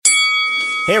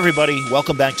Hey, everybody.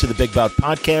 Welcome back to the Big Bout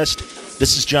Podcast.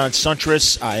 This is John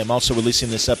Suntress. I am also releasing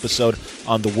this episode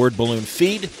on the Word Balloon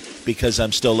feed because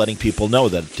I'm still letting people know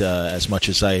that as much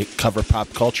as I cover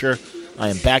pop culture, I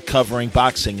am back covering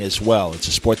boxing as well. It's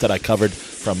a sport that I covered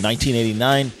from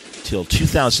 1989 till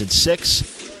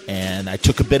 2006, and I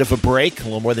took a bit of a break, a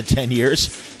little more than 10 years,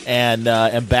 and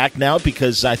am back now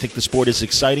because I think the sport is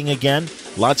exciting again.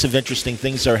 Lots of interesting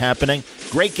things are happening.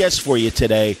 Great guest for you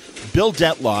today, Bill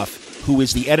Dettloff, who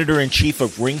is the editor-in-chief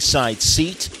of Ringside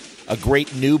Seat, a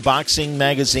great new boxing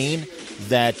magazine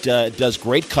that does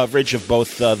great coverage of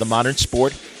both the modern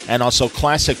sport and also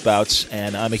classic bouts,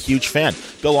 and I'm a huge fan.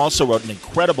 Bill also wrote an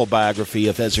incredible biography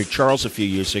of Ezzard Charles a few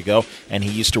years ago, and he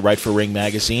used to write for Ring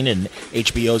Magazine and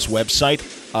HBO's website,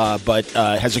 but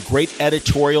has a great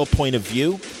editorial point of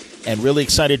view, and really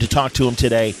excited to talk to him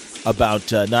today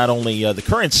about not only the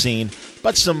current scene,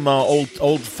 but some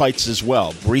old fights as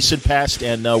well, recent past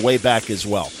and way back as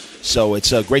well. So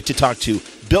it's great to talk to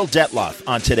Bill Dettloff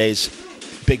on today's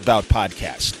Big Bout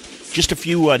Podcast. Just a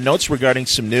few notes regarding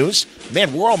some news.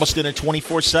 Man, we're almost in a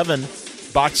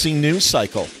 24/7 boxing news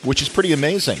cycle, which is pretty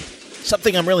amazing.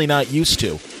 Something I'm really not used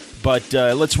to. But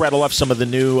let's rattle off some of the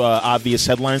new obvious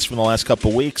headlines from the last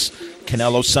couple weeks.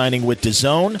 Canelo signing with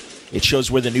DAZN. It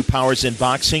shows where the new powers in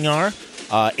boxing are.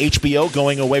 HBO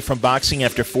going away from boxing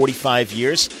after 45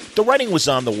 years. The writing was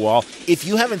on the wall. If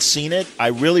you haven't seen it, I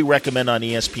really recommend on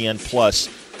ESPN Plus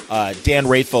Dan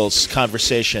Rathel's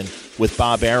conversation with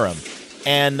Bob Arum.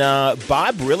 And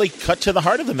Bob really cut to the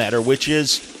heart of the matter, which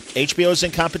is HBO is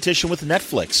in competition with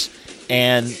Netflix.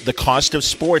 And the cost of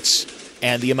sports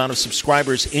and the amount of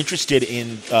subscribers interested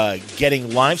in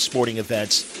getting live sporting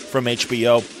events from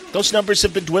HBO, those numbers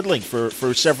have been dwindling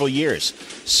for several years.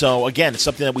 So, again, it's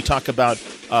something that we talk about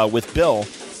with Bill,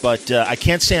 but I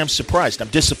can't say I'm surprised. I'm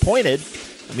disappointed.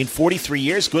 I mean, 43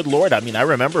 years, good Lord. I mean, I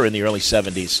remember in the early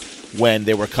 70s when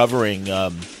they were covering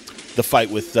the fight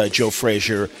with Joe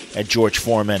Frazier and George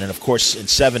Foreman, and, of course, in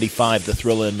 75, the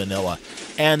Thrilla in Manila.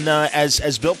 And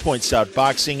as Bill points out,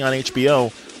 boxing on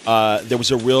HBO, there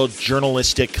was a real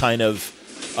journalistic kind of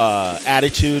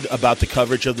attitude about the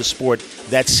coverage of the sport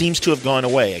that seems to have gone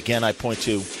away. Again, I point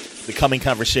to the coming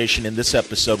conversation in this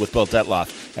episode with Bill Dettloff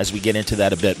as we get into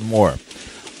that a bit more.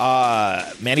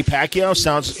 Manny Pacquiao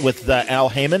sounds with Al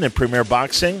Heyman in Premier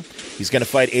Boxing. He's going to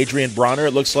fight Adrian Bronner,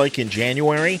 it looks like, in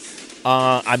January.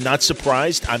 I'm not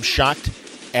surprised. I'm shocked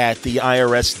at the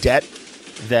IRS debt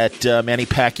that Manny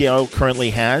Pacquiao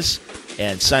currently has,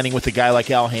 and signing with a guy like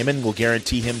Al Heyman will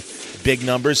guarantee him big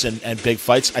numbers and big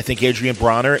fights. I think Adrian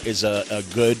Bronner is a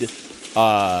good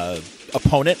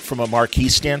opponent from a marquee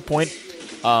standpoint,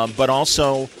 but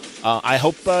also I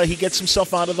hope he gets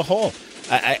himself out of the hole.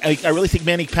 I really think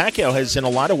Manny Pacquiao has, in a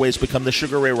lot of ways, become the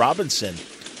Sugar Ray Robinson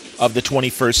of the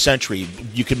 21st century.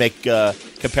 You can make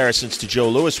comparisons to Joe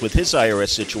Louis with his IRS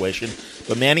situation,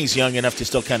 but Manny's young enough to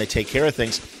still kind of take care of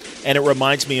things. And it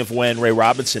reminds me of when Ray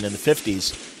Robinson in the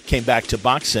 50s came back to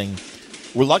boxing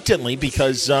reluctantly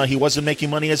because he wasn't making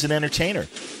money as an entertainer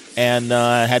and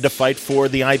had to fight for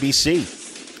the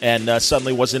IBC and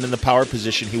suddenly wasn't in the power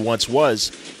position he once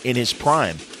was in his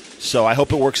prime. So I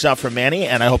hope it works out for Manny,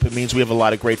 and I hope it means we have a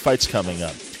lot of great fights coming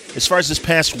up. As far as this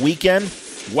past weekend,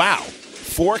 wow,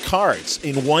 4 cards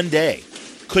in one day.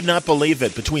 Could not believe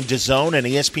it. Between DAZN and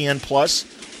ESPN Plus,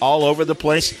 all over the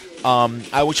place. I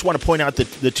just want to point out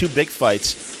the 2 big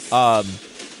fights.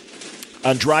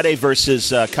 Andrade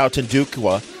versus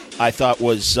Kautandukwa, I thought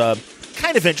was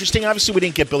kind of interesting. Obviously, we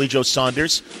didn't get Billy Joe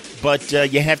Saunders, but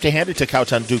you have to hand it to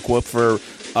Kautandukwa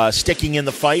for sticking in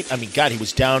the fight. I mean, God, he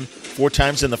was down 4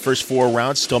 times in the first 4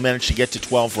 rounds, still managed to get to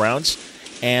 12 rounds.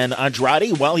 And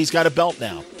Andrade, well, he's got a belt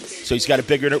now. So he's got a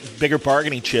bigger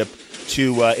bargaining chip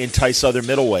to entice other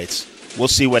middleweights. We'll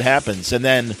see what happens. And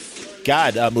then,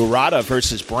 God, Murata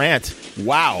versus Brandt.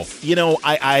 Wow. You know,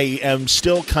 I am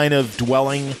still kind of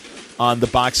dwelling on the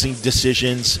boxing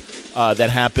decisions that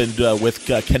happened with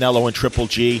Canelo and Triple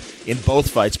G in both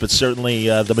fights, but certainly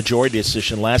the majority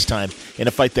decision last time in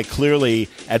a fight that clearly,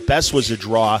 at best, was a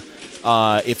draw.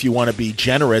 If you want to be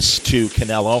generous to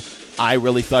Canelo, I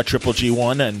really thought Triple G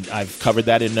won, and I've covered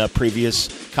that in previous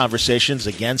conversations.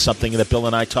 Again, something that Bill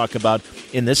and I talk about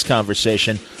in this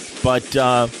conversation. But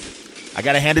I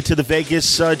got to hand it to the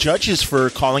Vegas judges for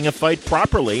calling a fight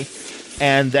properly,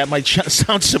 and that might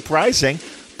sound surprising,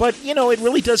 but, you know, it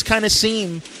really does kind of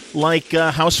seem like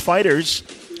house fighters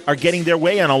are getting their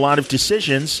way on a lot of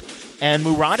decisions, and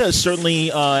Murata certainly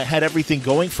had everything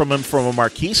going from him from a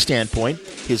marquee standpoint.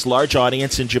 His large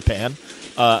audience in Japan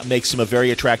makes him a very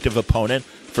attractive opponent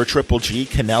for Triple G,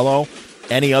 Canelo,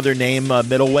 any other name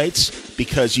middleweights,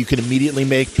 because you can immediately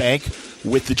make bank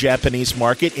with the Japanese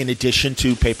market, in addition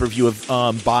to pay-per-view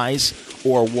buys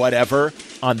or whatever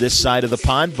on this side of the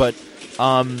pond. But,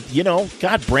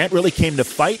 God, Brandt really came to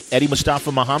fight. Eddie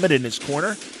Mustafa Muhammad in his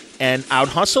corner and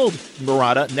out-hustled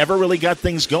Murata. Never really got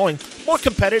things going. More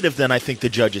competitive than I think the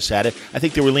judges had it. I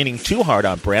think they were leaning too hard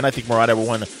on Brandt. I think Murata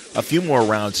won a few more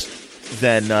rounds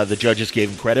than the judges gave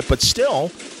him credit. But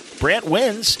still, Brandt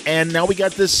wins, and now we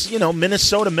got this,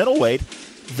 Minnesota middleweight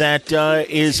that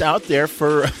is out there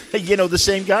for, the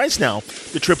same guys now,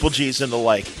 the Triple Gs and the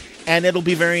like. And it'll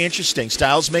be very interesting.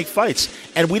 Styles make fights.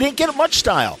 And we didn't get much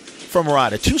style from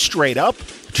Murata. Too straight up,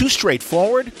 too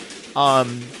straightforward.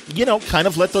 Kind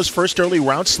of let those first early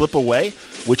rounds slip away,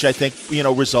 which I think,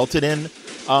 resulted in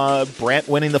Brandt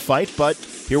winning the fight. But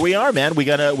here we are, man. We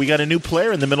got a new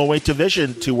player in the middleweight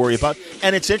division to worry about.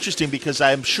 And it's interesting because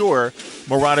I'm sure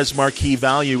Murata's marquee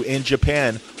value in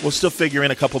Japan will still figure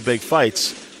in a couple big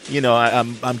fights.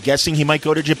 I'm guessing he might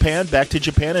go to Japan, back to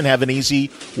Japan, and have an easy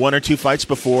 1 or 2 fights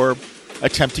before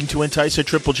attempting to entice a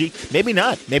Triple G. Maybe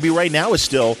not. Maybe right now is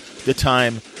still the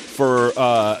time for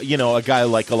a guy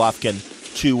like Golovkin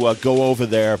to go over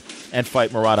there and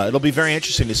fight Murata. It'll be very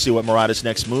interesting to see what Murata's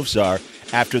next moves are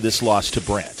after this loss to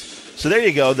Brandt. So there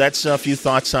you go. That's a few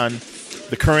thoughts on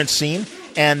the current scene,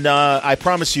 and I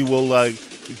promise you we'll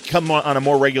come on a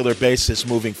more regular basis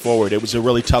moving forward. It was a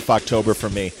really tough October for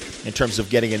me in terms of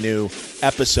getting a new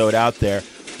episode out there,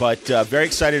 but very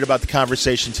excited about the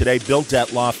conversation today. Bill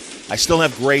Dettloff. I still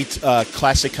have great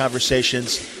classic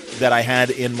conversations that I had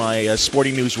in my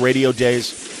Sporting News radio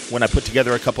days when I put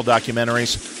together a couple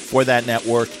documentaries for that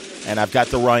network, and I've got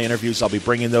the raw interviews. I'll be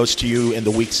bringing those to you in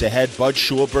the weeks ahead. Bud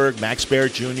Schulberg, Max Baer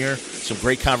Jr., some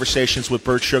great conversations with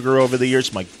Bert Sugar over the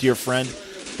years, my dear friend,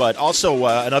 but also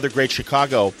another great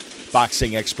Chicago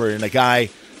boxing expert and a guy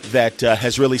that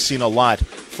has really seen a lot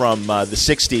from the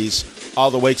 60s all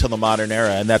the way to the modern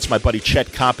era, and that's my buddy Chet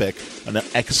Kopic, an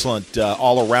excellent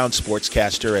all-around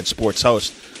sportscaster and sports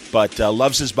host, but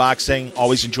loves his boxing,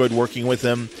 always enjoyed working with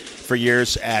him for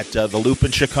years at The Loop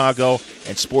in Chicago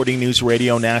and Sporting News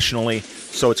Radio nationally.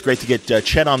 So it's great to get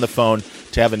Chet on the phone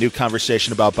to have a new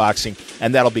conversation about boxing,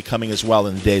 and that'll be coming as well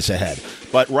in the days ahead.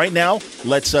 But right now,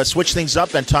 let's switch things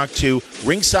up and talk to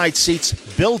Ringside Seat's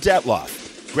Bill Dettloff.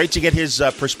 Great to get his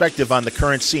perspective on the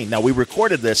current scene. Now, we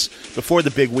recorded this before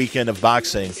the big weekend of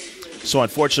boxing, so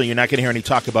unfortunately you're not going to hear any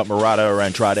talk about Murata or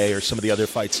Andrade or some of the other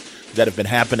fights that have been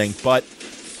happening, but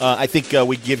I think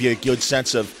we give you a good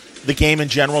sense of the game in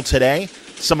general today.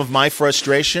 Some of my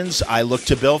frustrations, I look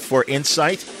to Bill for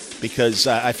insight because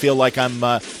I feel like I'm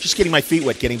just getting my feet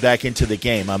wet, getting back into the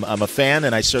game. I'm a fan,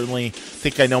 and I certainly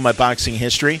think I know my boxing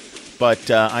history, but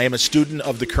I am a student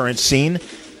of the current scene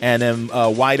and am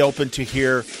wide open to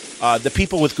hear the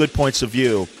people with good points of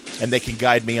view, and they can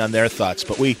guide me on their thoughts.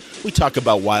 But we talk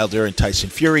about Wilder and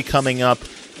Tyson Fury coming up,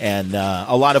 and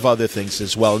a lot of other things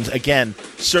as well. And again,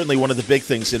 certainly one of the big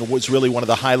things, and it was really one of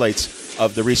the highlights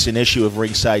of the recent issue of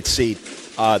Ringside Seat,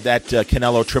 that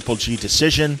Canelo Triple G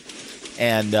decision.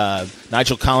 And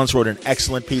Nigel Collins wrote an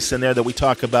excellent piece in there that we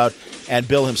talk about, and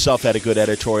Bill himself had a good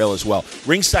editorial as well.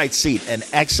 Ringside Seat, an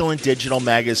excellent digital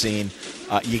magazine.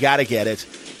 You got to get it.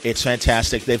 It's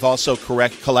fantastic. They've also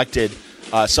collected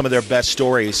some of their best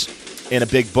stories in a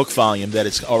big book volume that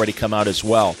has already come out as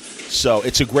well. So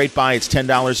it's a great buy. It's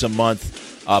 $10 a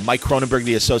month. Mike Cronenberg,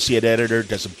 the associate editor,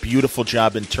 does a beautiful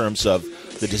job in terms of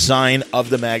the design of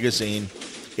the magazine.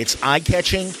 It's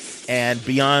eye-catching, and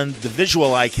beyond the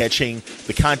visual eye-catching,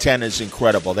 the content is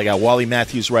incredible. They got Wally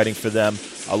Matthews writing for them,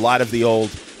 a lot of the old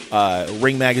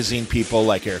Ring Magazine people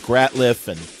like Eric Ratliff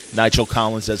and Nigel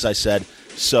Collins, as I said.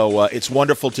 So it's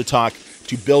wonderful to talk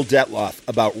to Bill Dettloff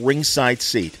about Ringside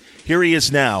Seat. Here he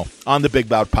is now on the Big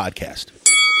Bout Podcast.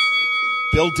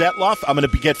 Bill Dettloff, I'm going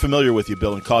to get familiar with you,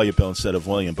 Bill, and call you Bill instead of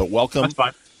William. But welcome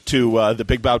to the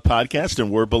Big Bout Podcast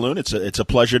and Word Balloon. It's a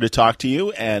pleasure to talk to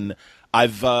you, and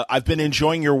I've been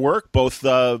enjoying your work, both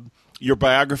your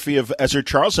biography of Ezzard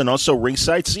Charles and also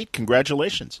Ringside Seat.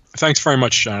 Congratulations. Thanks very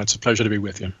much, John. It's a pleasure to be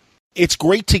with you. It's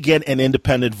great to get an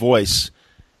independent voice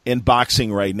in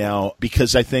boxing right now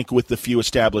because I think with the few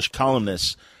established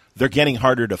columnists, they're getting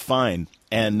harder to find.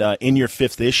 And in your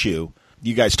 5th issue,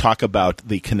 you guys talk about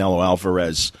the Canelo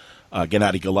Alvarez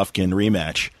Gennady Golovkin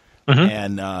rematch.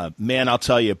 Mm-hmm. And, man, I'll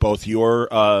tell you, both your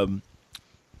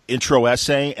intro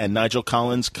essay and Nigel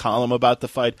Collins' column about the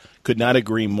fight could not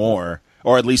agree more.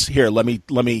 Or at least here, let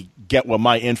me get what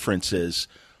my inference is.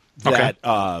 That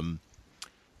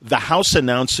the house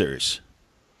announcers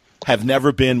have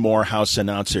never been more house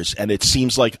announcers, and it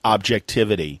seems like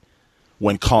objectivity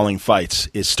when calling fights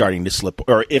is starting to slip,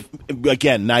 or if,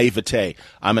 again, naivete,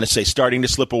 I'm going to say starting to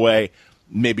slip away.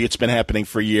 maybe it's been happening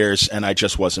for years and I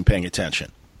just wasn't paying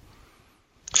attention?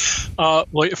 Well,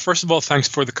 first of all, thanks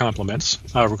for the compliments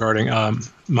regarding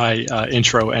my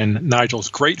intro and Nigel's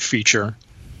great feature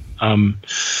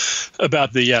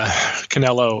about the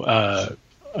Canelo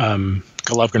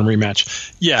Golovkin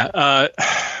rematch. Yeah,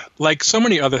 like so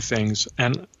many other things,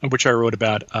 and which I wrote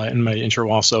about in my intro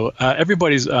also, every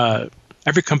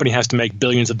company has to make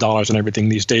billions of dollars on everything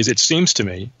these days. It seems to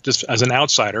me, just as an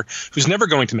outsider who's never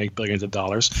going to make billions of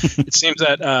dollars, it seems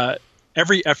that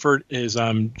every effort is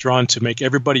drawn to make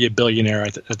everybody a billionaire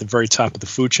at the very top of the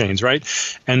food chains, right?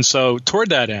 And so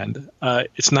toward that end,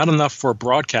 it's not enough for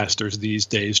broadcasters these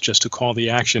days just to call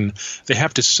the action. They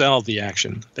have to sell the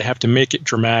action. They have to make it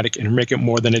dramatic and make it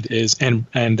more than it is. And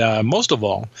most of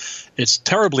all, it's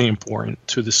terribly important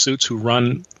to the suits who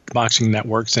run boxing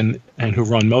networks and who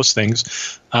run most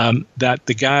things, that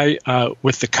the guy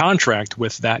with the contract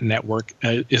with that network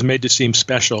is made to seem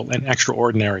special and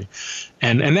extraordinary.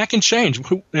 And that can change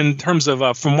in terms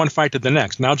of from one fight to the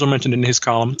next. Nigel mentioned in his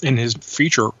column, in his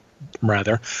feature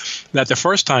rather, that the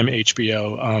first time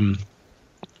HBO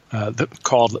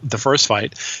called the first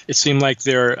fight, it seemed like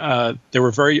they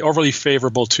were very overly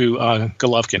favorable to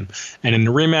Golovkin. And in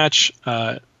the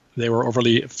rematch, they were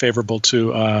overly favorable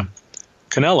to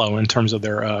Canelo in terms of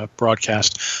their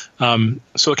broadcast.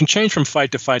 So it can change from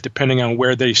fight to fight depending on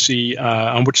where they see,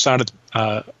 on which side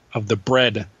of the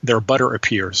bread their butter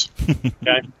appears.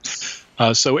 Okay?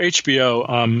 So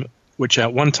HBO, which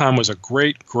at one time was a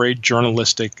great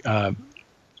journalistic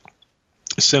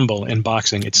symbol in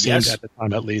boxing, it seemed at the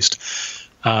time at least,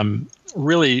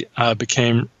 really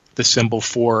became the symbol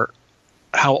for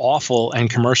how awful and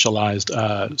commercialized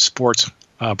sports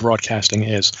broadcasting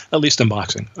is, at least in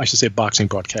boxing. I should say boxing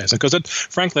broadcasting, because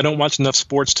frankly, I don't watch enough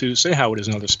sports to say how it is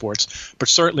in other sports, but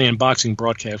certainly in boxing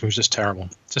broadcasting, it was just terrible.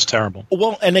 Just terrible.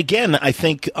 Well, and again, I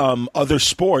think other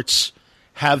sports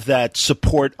have that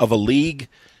support of a league,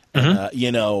 and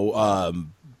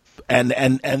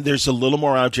there's a little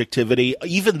more objectivity,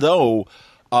 even though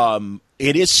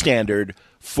it is standard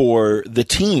for the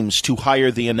teams to hire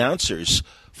the announcers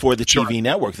for the TV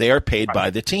network. They are paid by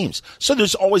the teams. So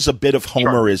there's always a bit of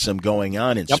homerism going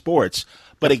on in sports.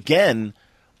 But again,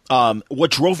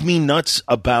 what drove me nuts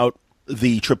about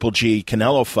the Triple G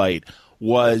Canelo fight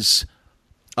was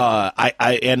I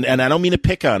don't mean to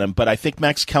pick on him, but I think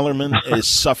Max Kellerman is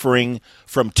suffering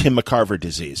from Tim McCarver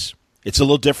disease. It's a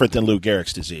little different than Lou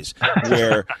Gehrig's disease,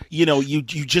 where you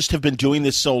just have been doing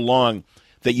this so long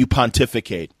that you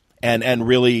pontificate and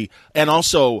really, and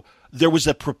also there was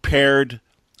a prepared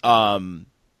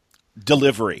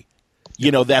delivery,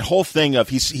 that whole thing of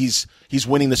he's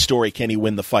winning the story, can he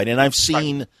win the fight? And I've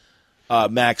seen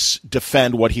Max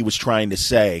defend what he was trying to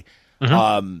say.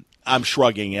 I'm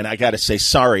shrugging, and I got to say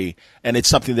sorry. And it's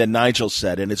something that Nigel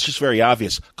said, and it's just very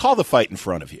obvious. Call the fight in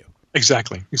front of you.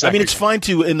 Exactly. I mean, it's fine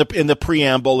to in the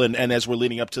preamble and as we're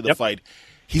leading up to the fight,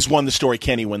 he's won the story.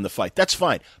 Can he win the fight? That's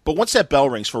fine. But once that bell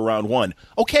rings for round one,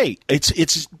 okay,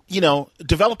 it's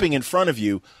developing in front of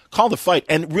you. Call the fight.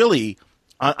 And really,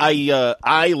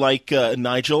 I like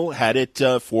Nigel had it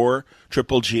for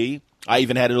Triple G. I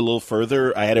even had it a little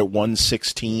further. I had it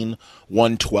 116,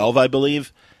 112, I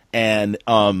believe. And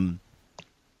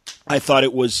I thought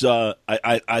it was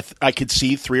I could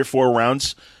see 3 or 4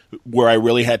 rounds where I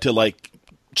really had to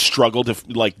struggle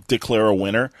to declare a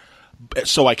winner,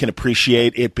 so I can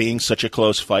appreciate it being such a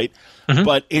close fight.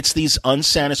 But it's these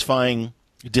unsatisfying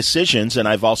decisions, and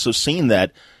I've also seen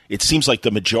that it seems like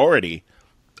the majority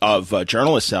of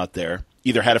journalists out there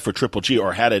either had it for Triple G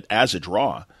or had it as a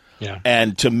draw. Yeah.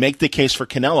 And to make the case for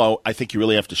Canelo, I think you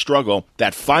really have to struggle.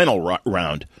 That final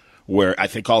round where I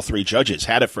think all 3 judges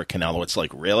had it for Canelo, it's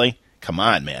like, really? Come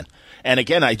on, man. And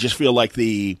again, I just feel like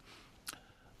the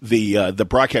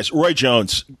broadcast, Roy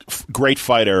Jones, great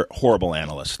fighter, horrible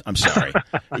analyst. I'm sorry.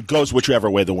 It goes whichever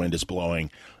way the wind is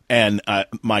blowing. And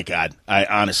my God,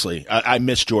 I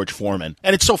miss George Foreman.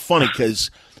 And it's so funny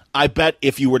because I bet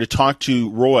if you were to talk to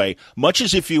Roy, much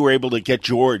as if you were able to get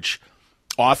George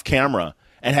off camera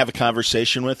and have a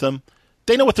conversation with him,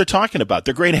 they know what they're talking about.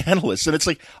 They're great analysts. And it's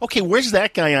like, okay, where's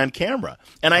that guy on camera?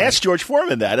 And I asked George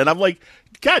Foreman that, and I'm like,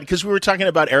 God, because we were talking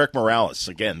about Eric Morales.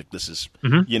 Again, this is,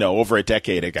 over a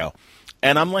decade ago.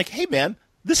 And I'm like, hey, man,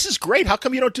 this is great. How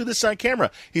come you don't do this on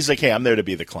camera? He's like, hey, I'm there to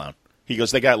be the clown. He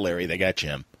goes, they got Larry, they got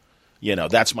Jim.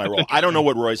 That's my role. I don't know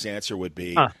what Roy's answer would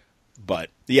be. But,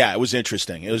 yeah, it was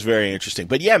interesting. It was very interesting.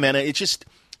 But, yeah, man, it's just,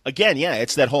 again,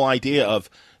 it's that whole idea of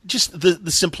just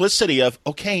the simplicity of,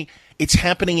 okay, it's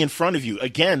happening in front of you.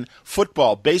 Again,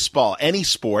 football, baseball, any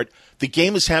sport, the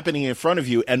game is happening in front of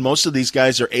you, and most of these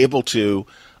guys are able to,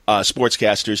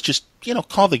 sportscasters, just,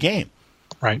 call the game.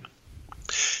 Right.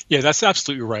 Yeah, that's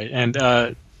absolutely right. And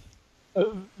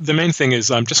the main thing is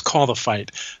just call the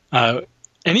fight. And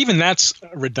even that's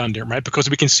redundant, right? Because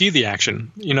we can see the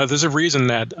action. There's a reason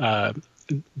that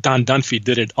Don Dunphy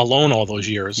did it alone all those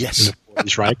years in the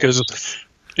 40s, right? Because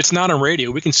it's not on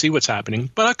radio. We can see what's happening.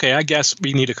 But okay, I guess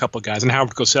we need a couple of guys. And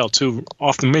Howard Cosell, too.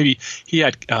 Often, maybe he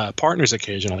had partners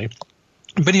occasionally.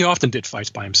 But he often did fights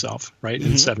by himself, right,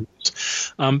 in the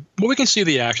 70s. But we can see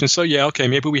the action. So, yeah, okay,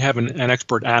 maybe we have an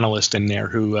expert analyst in there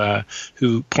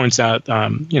who points out,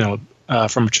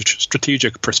 from a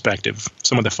strategic perspective,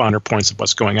 some of the finer points of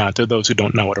what's going on to those who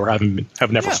don't know it or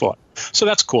have never fought. So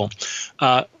that's cool.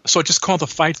 So just call the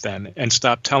fight then and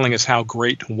stop telling us how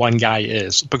great one guy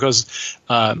is, because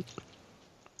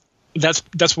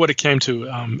that's what it came to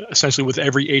essentially with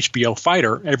every HBO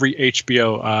fighter, every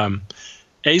HBO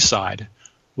A-side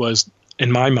was,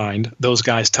 in my mind, those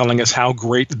guys telling us how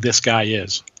great this guy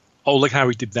is. Oh, look how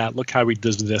he did that. Look how he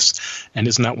does this. And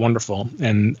isn't that wonderful?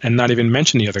 And not even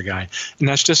mention the other guy. And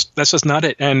that's just not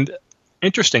it. And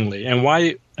interestingly, and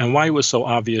why it was so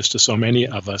obvious to so many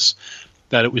of us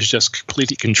that it was just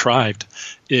completely contrived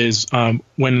is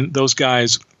when those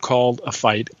guys called a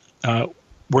fight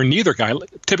where neither guy,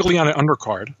 typically on an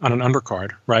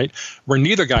undercard, right, where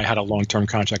neither guy had a long-term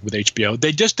contract with HBO,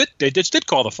 they just did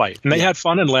call the fight, and they had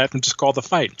fun and laughed and just called the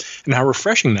fight, and how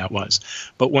refreshing that was.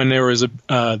 But when there was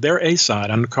their A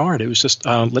side on the card, it was just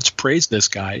let's praise this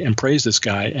guy,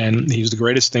 and he's the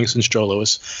greatest thing since Joe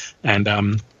Louis, and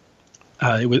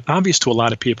it was obvious to a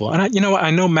lot of people. And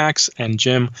I know Max and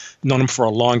Jim, known them for a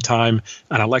long time,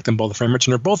 and I like them both very much,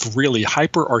 and they're both really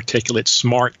hyper-articulate,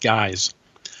 smart guys.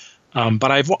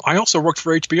 But I also worked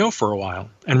for HBO for a while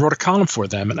and wrote a column for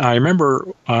them. And I remember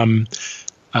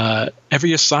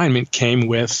every assignment came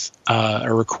with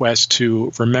a request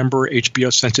to remember HBO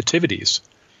sensitivities.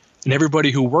 And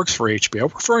everybody who works for HBO,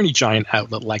 or for any giant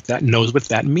outlet like that, knows what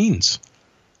that means.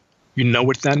 You know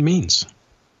what that means.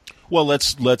 Well,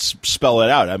 let's spell it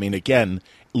out. I mean, again,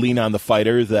 lean on the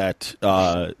fighter that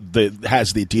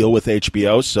has the deal with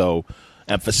HBO, so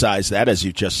emphasize that, as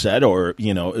you just said, or,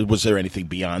 was there anything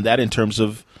beyond that in terms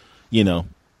of,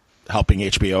 helping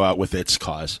HBO out with its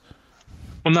cause?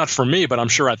 Well, not for me, but I'm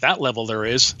sure at that level there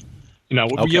is.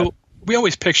 We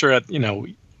always picture it,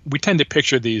 we tend to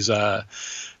picture these,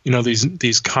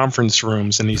 these conference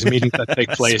rooms and these meetings that take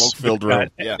place. Smoke-filled room.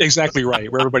 Yeah. Exactly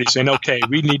right, where everybody's saying, okay,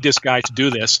 we need this guy to do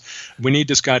this. We need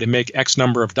this guy to make X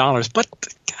number of dollars. But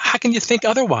how can you think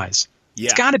otherwise? Yeah.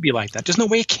 It's got to be like that. There's no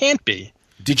way it can't be.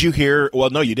 Did you hear? Well,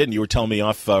 no, you didn't. You were telling me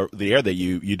off the air that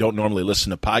you don't normally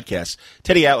listen to podcasts.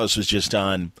 Teddy Atlas was just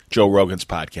on Joe Rogan's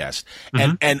podcast.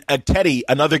 Mm-hmm. And Teddy,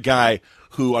 another guy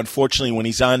who, unfortunately, when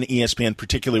he's on ESPN,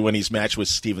 particularly when he's matched with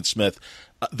Stephen Smith,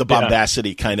 the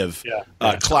bombacity kind of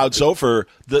clouds over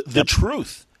the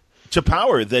truth to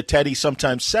power that Teddy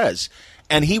sometimes says.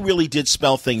 And he really did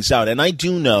spell things out. And I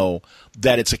do know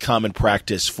that it's a common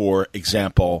practice, for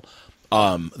example,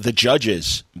 the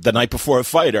judges the night before a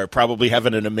fight are probably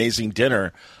having an amazing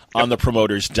dinner on the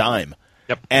promoter's dime.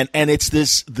 Yep. And it's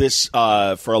this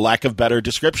for a lack of better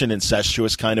description,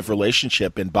 incestuous kind of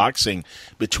relationship in boxing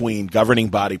between governing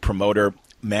body, promoter,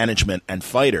 management, and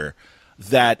fighter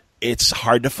that it's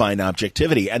hard to find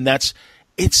objectivity. And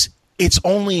it's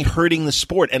only hurting the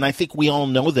sport. And I think we all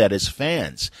know that as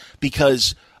fans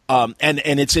because and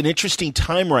it's an interesting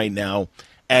time right now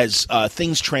as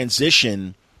things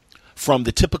transition from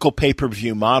the typical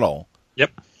pay-per-view model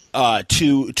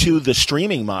to the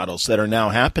streaming models that are now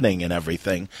happening and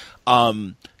everything.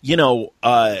 Do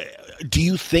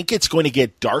you think it's going to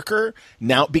get darker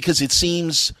now? Because it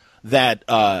seems that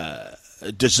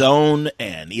DAZN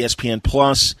and ESPN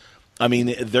Plus, I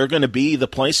mean, they're going to be the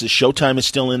places. Showtime is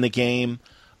still in the game.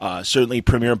 Certainly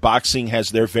Premier Boxing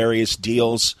has their various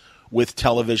deals with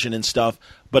television and stuff.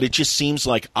 But it just seems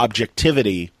like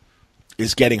objectivity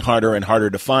is getting harder and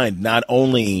harder to find, not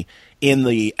only in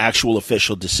the actual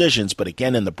official decisions, but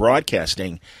again in the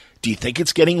broadcasting. Do you think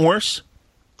it's getting worse?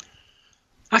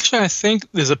 Actually, I think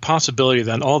there's a possibility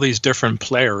that all these different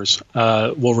players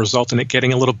will result in it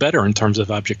getting a little better in terms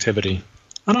of objectivity.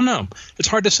 I don't know. It's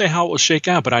hard to say how it will shake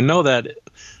out, but I know that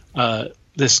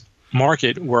this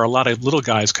market where a lot of little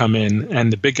guys come in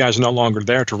and the big guys are no longer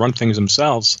there to run things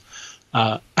themselves,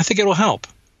 I think it will help.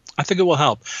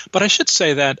 But I should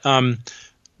say that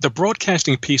the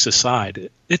broadcasting piece aside,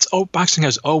 boxing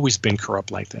has always been corrupt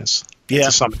like this. Yeah.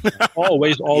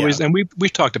 Always. Yeah. And we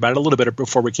talked about it a little bit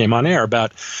before we came on air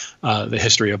about the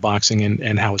history of boxing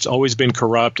and how it's always been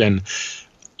corrupt. And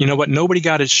you know what? Nobody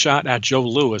got his shot at Joe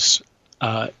Louis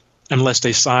unless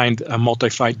they signed a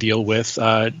multi-fight deal with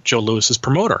Joe Louis's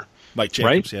promoter. Mike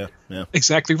Jacobs, right? Yeah.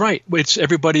 Exactly right. Which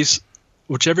everybody's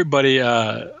which everybody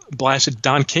blasted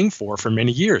Don King for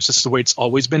many years. This is the way it's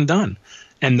always been done.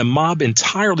 And the mob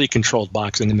entirely controlled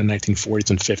boxing in the 1940s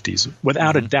and 50s,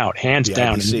 without a doubt, hands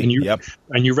down. And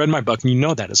you read my book, and you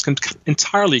know that. It's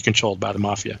entirely controlled by the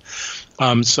mafia.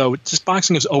 So just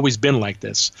boxing has always been like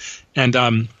this.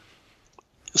 And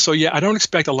so, yeah, I don't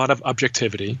expect a lot of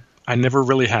objectivity. I never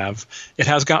really have. It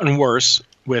has gotten worse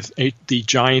with the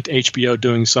giant HBO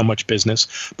doing so much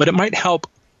business. But it might help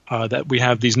that we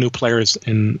have these new players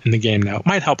in the game now. It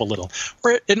might help a little,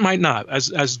 or it might not.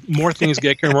 As more things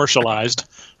get commercialized,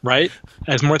 right?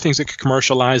 As more things get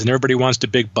commercialized and everybody wants to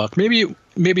big buck, maybe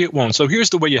it won't. So here's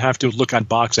the way you have to look at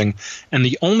boxing, and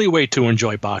the only way to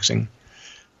enjoy boxing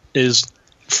is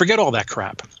forget all that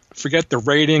crap. Forget the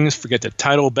ratings, forget the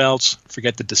title belts,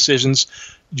 forget the decisions.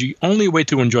 The only way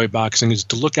to enjoy boxing is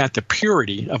to look at the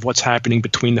purity of what's happening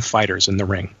between the fighters in the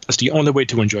ring. That's the only way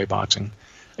to enjoy boxing.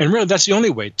 And really, that's the only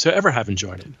way to ever have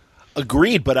enjoyed it.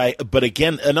 Agreed, but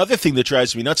again, another thing that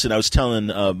drives me nuts, and I was telling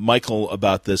Michael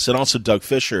about this, and also Doug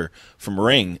Fisher from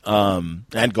Ring,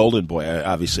 and Golden Boy,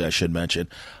 obviously I should mention.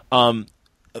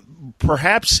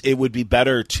 Perhaps it would be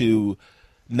better to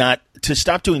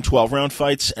stop doing 12-round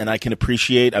fights, and I can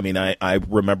appreciate. I mean, I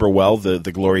remember well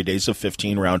the glory days of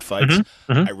 15-round fights.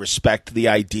 I respect the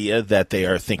idea that they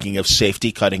are thinking of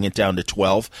safety, cutting it down to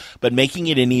 12, but making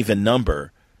it an even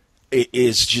number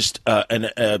is just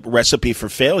a recipe for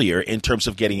failure in terms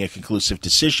of getting a conclusive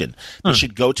decision. They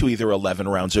should go to either 11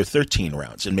 rounds or 13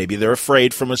 rounds, and maybe they're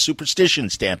afraid from a superstition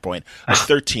standpoint of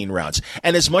 13 rounds.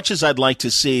 And as much as I'd like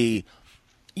to see,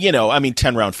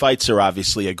 10-round fights are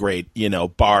obviously a great,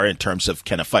 bar in terms of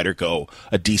can a fighter go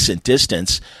a decent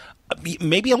distance.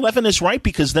 Maybe 11 is right,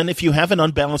 because then if you have an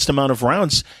unbalanced amount of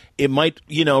rounds, it might,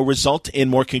 result in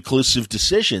more conclusive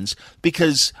decisions.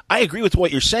 Because I agree with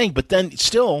what you're saying, but then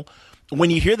still, when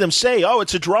you hear them say, oh,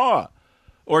 it's a draw,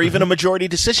 or even a majority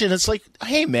decision, it's like,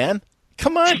 hey, man,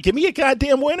 come on, give me a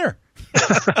goddamn winner.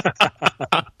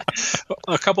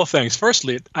 A couple of things.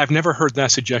 Firstly, I've never heard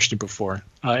that suggestion before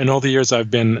in all the years I've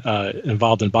been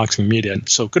involved in boxing media.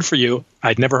 So good for you.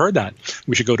 I'd never heard that.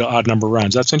 We should go to odd number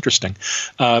rounds. That's interesting.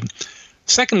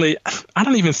 Secondly, I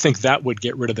don't even think that would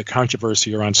get rid of the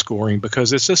controversy around scoring,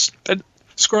 because it's just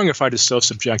scoring a fight is so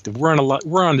subjective. We're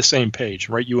on the same page,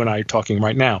 right? You and I are talking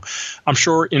right now. I'm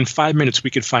sure in 5 minutes we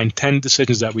could find 10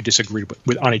 decisions that we disagree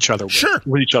with on each other. Sure.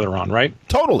 With each other on, right?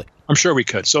 Totally. I'm sure we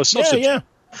could. So it's so subjective. Yeah.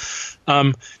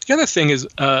 The other thing is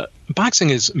boxing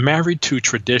is married to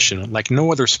tradition like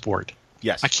no other sport.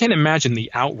 Yes. I can't imagine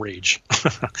the outrage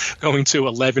going to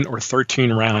 11 or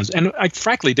 13 rounds. And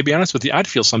frankly, to be honest with you, I'd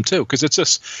feel some too, because it's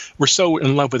just we're so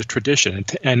in love with tradition.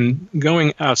 And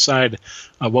going outside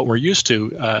what we're used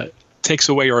to takes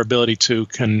away our ability to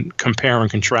compare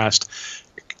and contrast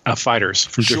fighters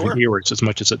from different eras as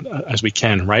much as we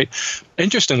can, right?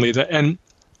 Interestingly,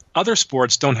 other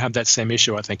sports don't have that same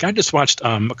issue, I think. I just watched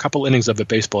a couple innings of the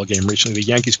baseball game recently, the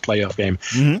Yankees playoff game.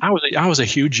 Mm-hmm. I was a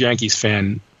huge Yankees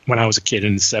fan when I was a kid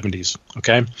in the 70s,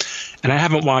 okay? And I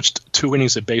haven't watched 2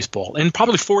 innings of baseball in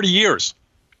probably 40 years.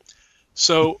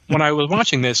 So when I was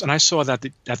watching this and I saw that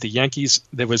at the Yankees,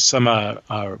 there was some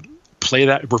play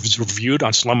that was reviewed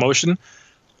on slow motion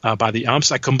by the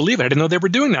umps, I couldn't believe it. I didn't know they were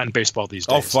doing that in baseball these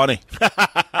days. Oh, funny.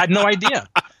 I had no idea.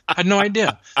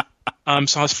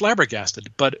 So I was flabbergasted.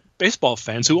 But baseball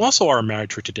fans, who also are married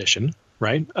to tradition,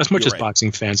 right, as much as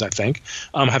boxing fans, I think,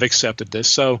 have accepted this.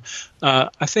 So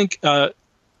I think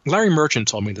Larry Merchant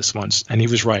told me this once, and he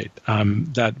was right,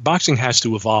 that boxing has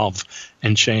to evolve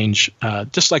and change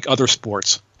just like other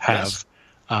sports have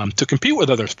to compete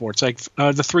with other sports, like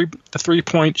the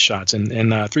 3-point shots and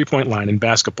 3-point line in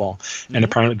basketball, and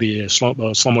apparently the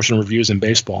slow motion reviews in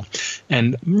baseball.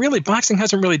 And really, boxing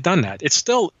hasn't really done that. It's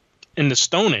still in the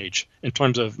Stone Age in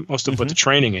terms of most of what the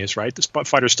training is, right? The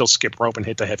fighters still skip rope and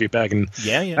hit the heavy bag and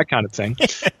that kind of thing.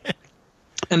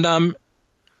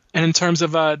 And in terms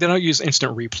of they don't use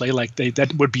instant replay like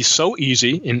that would be so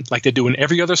easy like they do in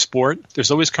every other sport.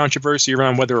 There's always controversy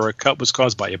around whether a cut was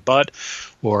caused by a butt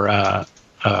or a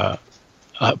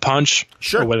punch,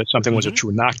 or whether something was a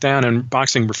true knockdown. And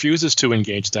boxing refuses to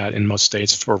engage that in most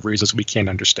states for reasons we can't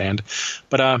understand.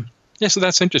 But so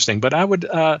that's interesting. But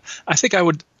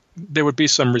there would be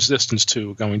some resistance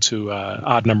to going to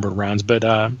odd numbered rounds, but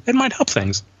it might help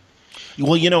things.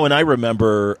 Well, and I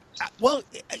remember,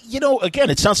 again,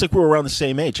 it sounds like we're around the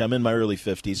same age. I'm in my early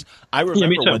 50s. I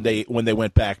remember when they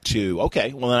went back to,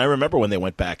 I remember when they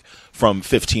went back from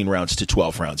 15 rounds to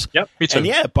 12 rounds. Yep, me too. And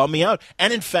it bummed me out.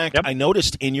 And in fact, I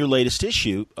noticed in your latest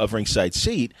issue of Ringside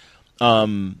Seat,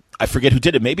 I forget who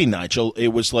did it, maybe Nigel, it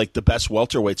was like the best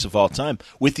welterweights of all time,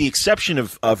 with the exception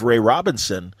of Ray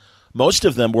Robinson. most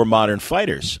of them were modern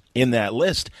fighters in that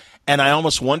list. And I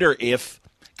almost wonder if,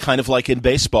 kind of like in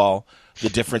baseball, the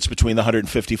difference between the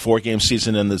 154-game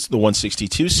season and the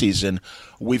 162 season,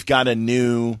 we've got a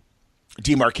new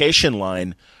demarcation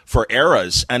line for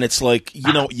eras. And it's like,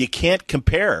 you can't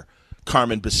compare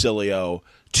Carmen Basilio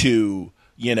to,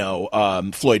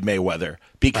 Floyd Mayweather,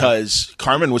 because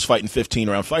Carmen was fighting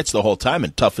 15-round fights the whole time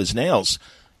and tough as nails.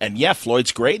 And, yeah,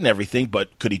 Floyd's great and everything,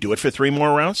 but could he do it for 3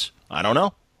 more rounds? I don't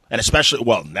know. And especially,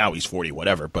 well, now he's 40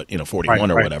 whatever, but, 41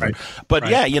 or whatever. Right. But,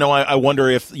 yeah, I wonder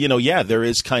if, there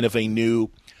is kind of a new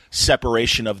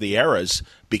separation of the eras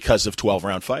because of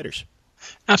 12-round fighters.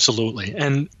 Absolutely.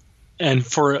 And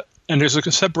there's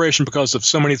a separation because of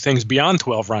so many things beyond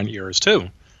 12-round eras, too,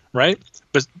 right?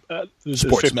 But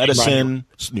sports medicine,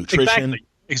 nutrition.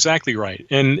 Exactly right.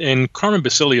 In Carmen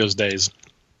Basilio's days,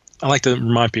 I like to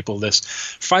remind people of this.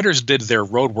 Fighters did their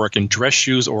road work in dress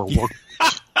shoes or work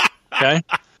boots. Okay?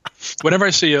 Whenever I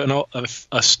see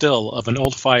a still of an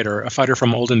old fighter, a fighter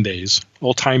from olden days,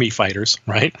 old-timey fighters,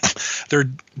 right? They're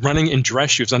running in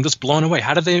dress shoes. I'm just blown away.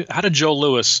 How did Joe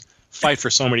Louis fight for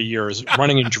so many years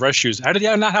running in dress shoes? How did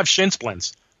he not have shin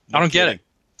splints? I don't get it.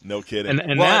 No kidding.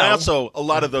 And also, a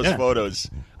lot of those photos,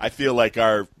 I feel like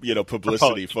are,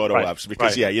 publicity photo ops.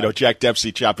 Because, Jack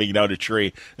Dempsey chopping down a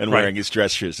tree and wearing his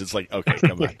dress shoes. It's like, okay,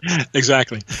 come on.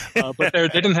 Exactly. But they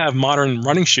didn't have modern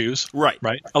running shoes. Right.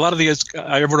 A lot of these,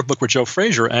 I wrote a book with Joe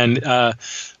Frazier, and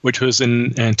which was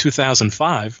in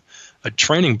 2005, a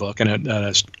training book and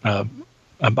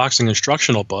a boxing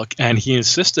instructional book, and he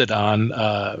insisted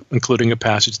on including a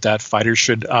passage that fighters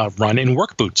should run in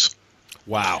work boots.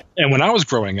 Wow. And when I was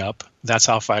growing up, that's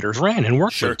how fighters ran, in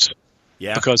work boots.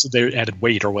 Yeah. Because they added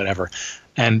weight or whatever.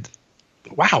 And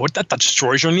wow, that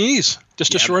destroys your knees.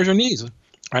 Destroys your knees.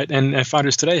 Right? And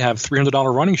fighters today have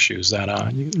 $300 running shoes that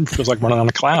it feels like running on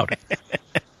a cloud.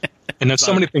 And there's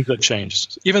so many things that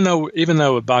changed. Even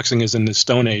though boxing is in the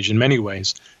Stone Age in many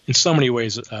ways, in so many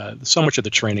ways, so much of the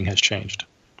training has changed.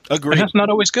 Agreed. And that's not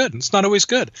always good. It's not always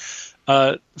good.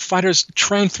 Fighters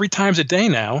train 3 times a day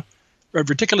now, a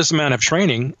ridiculous amount of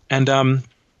training, and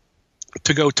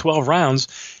to go 12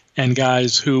 rounds, and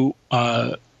guys who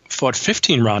fought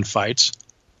 15-round fights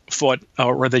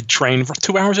where they trained for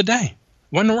 2 hours a day.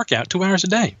 One workout, 2 hours a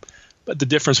day. But the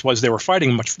difference was they were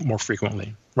fighting much more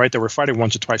frequently, right? They were fighting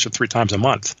once or twice or 3 times a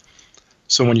month.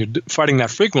 So when you're fighting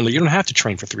that frequently, you don't have to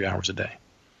train for 3 hours a day.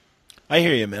 I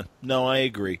hear you, man. No, I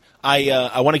agree.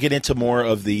 I want to get into more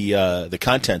of the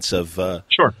contents of the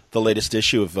latest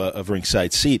issue of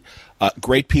Ringside Seat.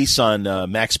 Great piece on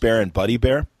Max Bear and Buddy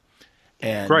Bear.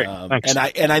 And, Great, thanks.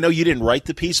 And I know you didn't write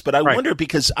the piece, but I wonder,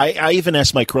 because I even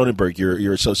asked Mike Cronenberg,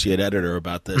 your associate editor,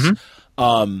 about this.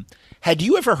 Mm-hmm. Had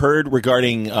you ever heard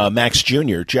regarding Max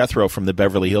Jr., Jethro from the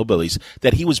Beverly Hillbillies,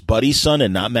 that he was Buddy's son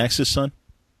and not Max's son?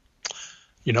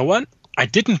 You know what? I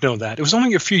didn't know that. It was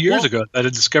only a few years ago that I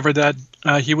discovered that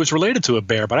he was related to a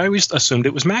bear, but I always assumed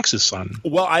it was Max's son.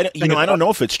 Well, I don't know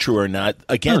if it's true or not.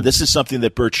 Again, this is something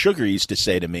that Bert Sugar used to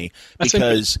say to me,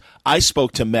 because I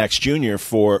spoke to Max Jr.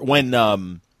 for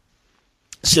when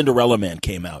Cinderella Man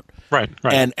came out. Right.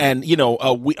 And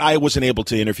I wasn't able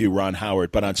to interview Ron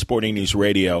Howard, but on Sporting News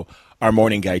Radio, our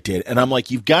morning guy did. And I'm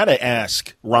like, you've got to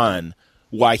ask Ron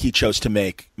why he chose to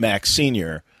make Max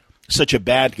Sr. such a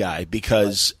bad guy,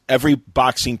 because every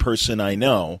boxing person I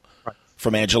know,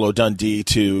 from Angelo Dundee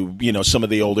to some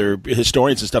of the older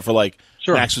historians and stuff, are like,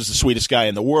 Max was the sweetest guy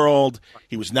in the world.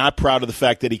 He was not proud of the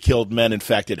fact that he killed men. In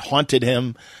fact, it haunted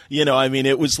him.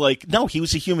 It was like, no, he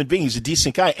was a human being. He's a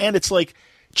decent guy. And it's like,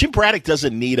 Jim Braddock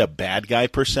doesn't need a bad guy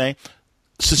per se.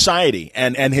 Society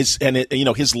and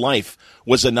his life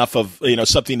was enough of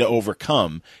something to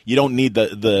overcome. You don't need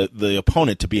the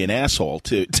opponent to be an asshole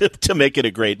to make it a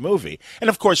great movie.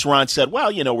 And of course, Ron said,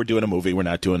 "Well, we're doing a movie. We're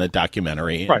not doing a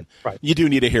documentary. Right. You do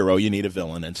need a hero. You need a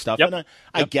villain and stuff." Yep. And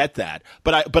I get that.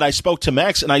 But I spoke to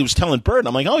Max, and I was telling Bert,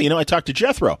 I'm like, "Oh, I talked to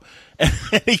Jethro," and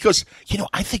he goes,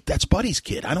 "I think that's Buddy's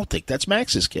kid. I don't think that's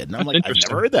Max's kid." And I'm like, "I've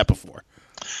never heard that before."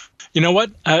 You know what?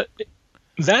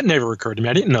 That never occurred to me.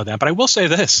 I didn't know that. But I will say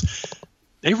this.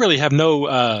 They really have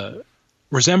no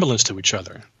resemblance to each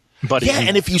other. Buddy. Yeah,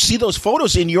 and if you see those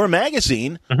photos in your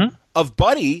magazine of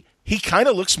Buddy, he kind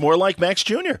of looks more like Max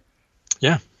Jr.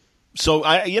 Yeah. So,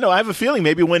 I have a feeling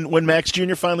maybe when Max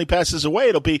Jr. finally passes away,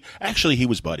 it'll be, actually, he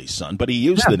was Buddy's son, but he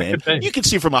used the name. You can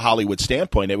see from a Hollywood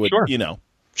standpoint, it would,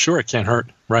 Sure, it can't hurt.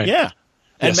 Right. Yeah.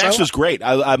 And Max was great.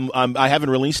 I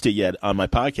haven't released it yet on my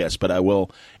podcast, but I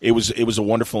will. It was a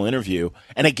wonderful interview.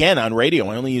 And again, on radio,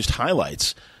 I only used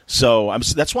highlights. So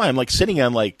that's why I'm like sitting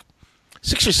on like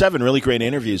 6 or 7 really great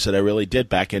interviews that I really did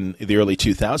back in the early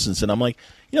 2000s, and I'm like,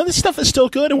 this stuff is still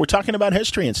good, and we're talking about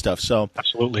history and stuff. So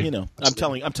absolutely,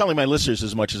 absolutely. I'm telling my listeners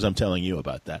as much as I'm telling you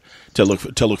about that to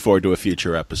look forward to a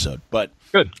future episode. But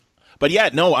good. But yeah,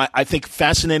 no, I think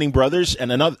Fascinating Brothers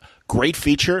and another great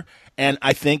feature, and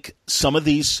I think some of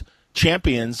these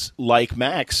champions like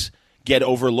Max get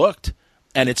overlooked.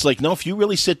 And it's like, no, if you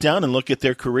really sit down and look at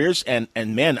their careers, and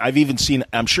man, I've even seen,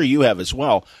 I'm sure you have as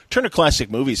well, Turner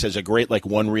Classic Movies has a great,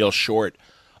 one reel short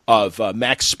of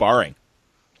Max sparring.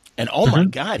 And oh my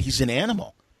God, he's an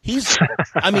animal. He's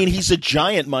a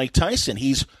giant Mike Tyson.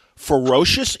 He's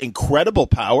ferocious, incredible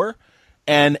power,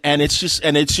 and it's just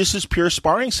his pure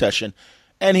sparring session.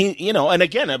 And he, and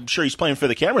again, I'm sure he's playing for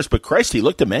the cameras, but Christ, he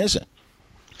looked amazing.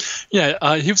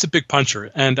 Yeah, he was a big puncher,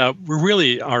 and we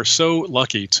really are so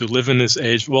lucky to live in this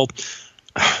age. Well,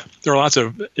 there are lots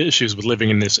of issues with living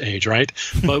in this age, right?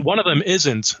 But one of them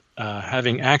isn't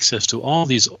having access to all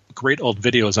these great old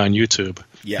videos on YouTube.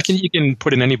 Yes. You can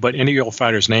put in any old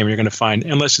fighter's name, you're going to find,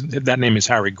 unless that name is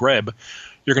Harry Greb,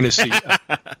 you're going to see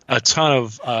a ton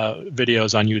of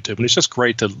videos on YouTube, and it's just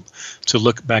great to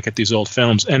look back at these old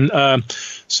films. And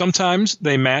sometimes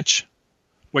they match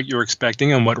what you're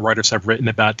expecting and what writers have written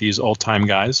about these old-time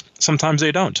guys. Sometimes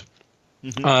they don't.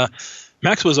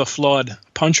 Max was a flawed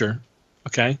puncher,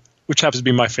 okay, which happens to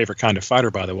be my favorite kind of fighter,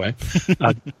 by the way.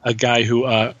 A guy who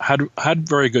had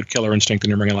very good killer instinct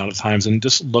in the ring a lot of times and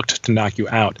just looked to knock you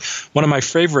out. One of my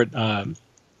favorite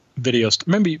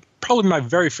videos, probably my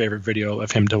very favorite video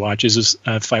of him to watch is his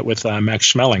fight with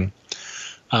Max Schmeling,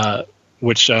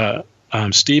 which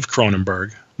Steve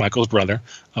Cronenberg, Michael's brother,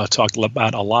 talked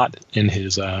about a lot in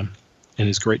his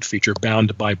great feature,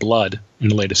 Bound by Blood, in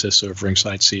the latest issue of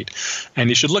Ringside Seat. And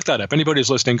you should look that up. Anybody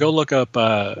who's listening, go look up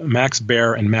Max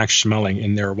Baer and Max Schmeling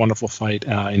in their wonderful fight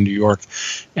in New York,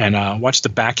 and watch the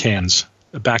backhand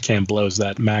blows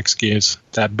that Max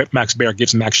Baer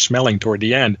gives Max Schmeling toward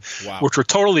the end, which were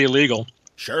totally illegal.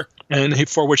 Sure. And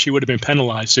for which he would have been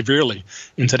penalized severely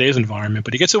in today's environment.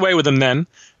 But he gets away with them then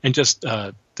and just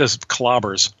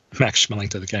clobbers Max Schmeling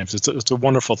to the games. It's a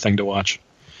wonderful thing to watch.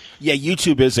 Yeah,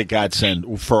 YouTube is a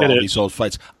godsend for all these old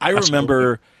fights. I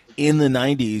remember in the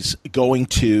 90s going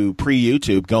to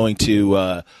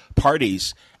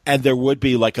parties, and there would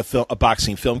be a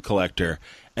boxing film collector,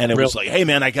 and it was like, hey,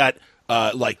 man, I got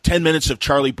 10 minutes of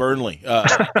Charlie Burnley,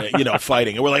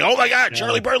 fighting. And we're like, oh, my God,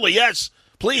 Charlie Burnley, yes,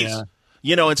 please. Yeah.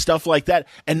 And stuff like that.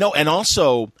 And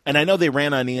also, I know they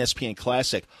ran on ESPN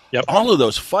Classic, all of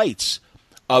those fights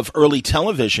of early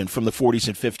television from the 40s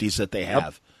and 50s that they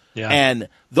have. Yeah. And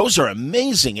those are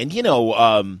amazing. And,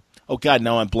 oh, God,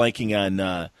 now I'm blanking on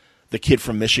the kid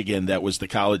from Michigan that was the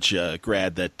college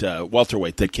grad that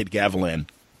welterweight that Kid Gavilan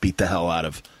beat the hell out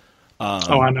of.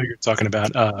 I know you're talking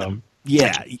about. All right.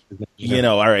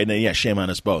 Yeah, shame on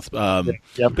us both. But,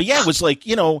 yeah, it was like,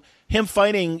 him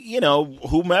fighting,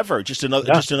 whomever, just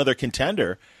another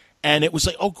contender. And it was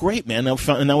like, oh, great, man.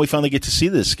 Now we finally get to see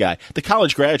this guy. The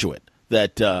college graduate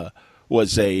that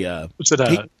was a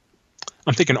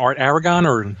I'm thinking Art Aragon,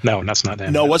 or no, that's not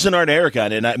him. No, it wasn't Art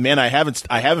Aragon. And I haven't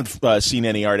seen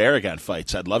any Art Aragon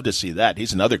fights. I'd love to see that.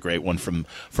 He's another great one from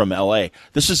L.A.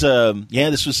 This was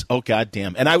oh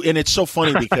goddamn, and it's so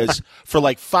funny because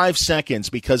for 5 seconds,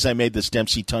 because I made this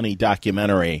Dempsey Tunney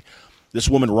documentary, this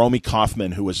woman Romy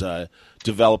Kaufman, who was a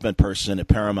development person at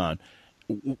Paramount,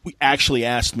 actually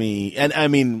asked me, and I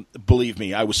mean, believe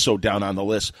me, I was so down on the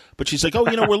list, but she's like, oh,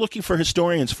 we're looking for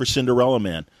historians for Cinderella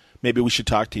Man. Maybe we should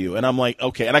talk to you. And I'm like,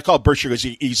 okay. And I called Berkshire because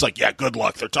he's like, yeah, good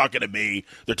luck. They're talking to me.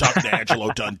 They're talking to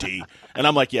Angelo Dundee. And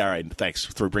I'm like, yeah, all right, thanks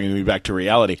for bringing me back to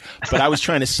reality. But I was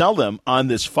trying to sell them on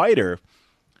this fighter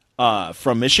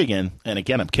from Michigan. And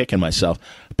again, I'm kicking myself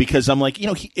because I'm like,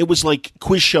 it was like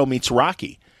Quiz Show meets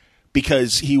Rocky,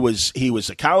 because he was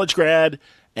a college grad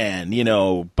and,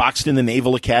 boxed in the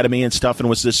Naval Academy and stuff, and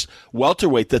was this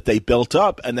welterweight that they built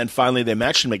up. And then finally they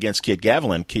matched him against Kid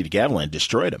Gavilan. Kid Gavilan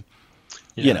destroyed him.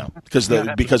 Because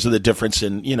of the difference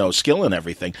in skill and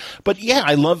everything. But yeah,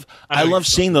 I love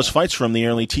seeing those fights from the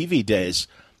early TV days.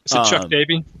 Is it Chuck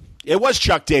Davey? It was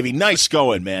Chuck Davey. Nice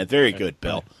going, man. Very good,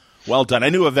 Bill. Well done. I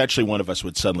knew eventually one of us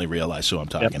would suddenly realize who I'm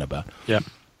talking about. Yeah.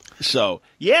 So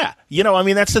yeah,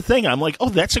 that's the thing. I'm like, oh,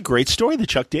 that's a great story, the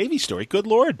Chuck Davey story. Good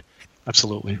Lord.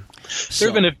 Absolutely.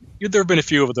 There have been a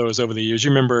few of those over the years.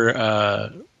 You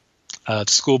remember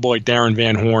schoolboy Darren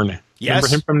Van Horn? Yes.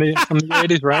 Remember him from the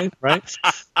 80s, right?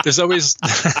 There's always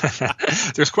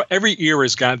every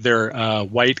era's got their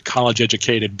white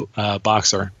college-educated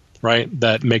boxer, right?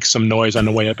 That makes some noise on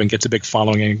the way up and gets a big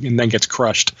following and then gets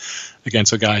crushed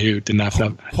against a guy who didn't have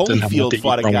Holyfield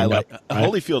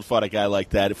fought a guy like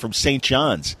that from St.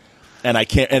 John's. And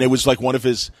and it was like one of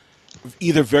his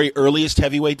either very earliest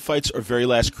heavyweight fights or very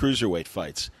last cruiserweight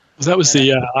fights. That was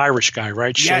the Irish guy,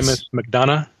 right? Yes. Seamus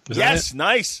McDonough? Yes,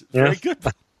 nice. Yeah. Very good.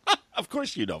 Of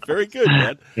course you know. Very good,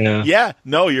 man. Yeah. Yeah.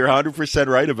 No, you're 100%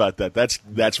 right about that.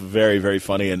 That's very, very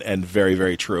funny and very,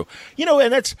 very true.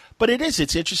 But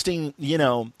it's interesting,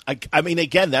 I mean,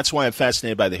 again, that's why I'm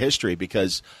fascinated by the history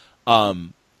because,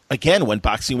 again, when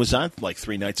boxing was on like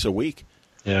 3 nights a week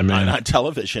on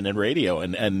television and radio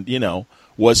and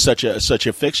was such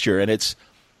a fixture. And it's,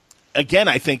 again,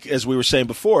 I think, as we were saying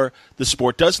before, the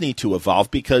sport does need to evolve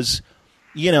because,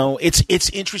 it's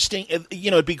interesting.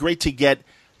 It'd be great to get,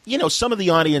 some of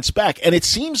the audience back. And it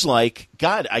seems like,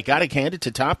 God, I got to hand it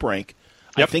to Top Rank.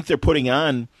 Yep. I think they're putting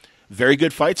on very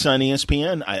good fights on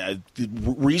ESPN.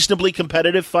 Reasonably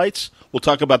competitive fights. We'll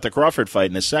talk about the Crawford fight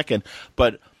in a second.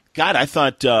 But, God, I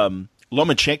thought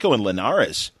Lomachenko and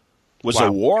Linares was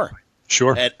a war.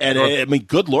 Sure. And I mean,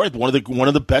 good Lord, one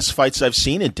of the best fights I've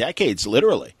seen in decades,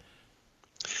 literally.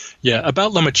 Yeah,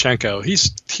 about Lomachenko,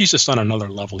 he's just on another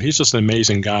level. He's just an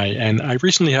amazing guy. And I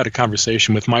recently had a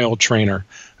conversation with my old trainer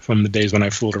from the days when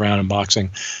I fooled around in boxing,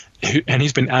 and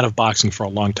he's been out of boxing for a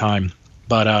long time.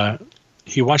 But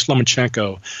he watched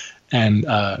Lomachenko,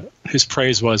 and his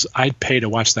praise was, "I'd pay to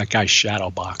watch that guy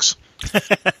shadow box."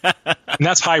 And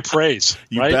that's high praise,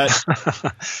 you right?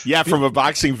 Bet. Yeah, from a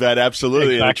boxing vet,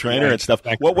 absolutely, exactly, and a trainer and stuff.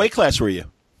 Exactly. What weight class were you?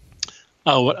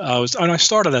 Oh, I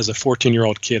started as a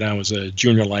 14-year-old kid. I was a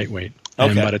junior lightweight,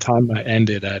 and by the time I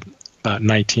ended at about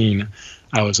 19,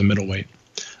 I was a middleweight.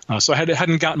 So I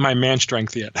hadn't gotten my man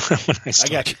strength yet when I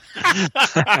started. I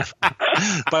got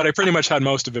you. But I pretty much had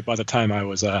most of it by the time I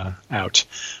was out.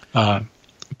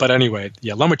 But anyway,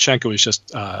 yeah, Lomachenko is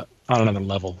just on another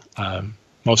level.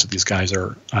 Most of these guys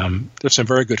are there's some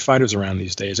very good fighters around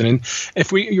these days. And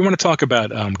if you want to talk about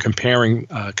comparing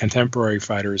contemporary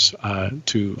fighters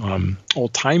to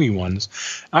old-timey ones,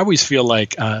 I always feel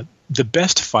like the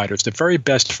best fighters, the very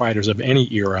best fighters of any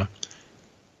era,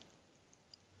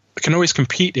 can always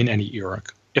compete in any era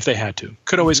if they had to.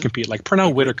 Could always compete. Like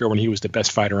Pernell Whitaker when he was the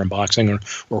best fighter in boxing,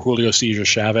 or Julio Cesar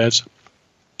Chavez.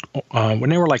 When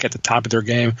they were like at the top of their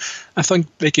game, I think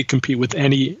they could compete with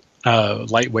any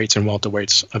lightweights and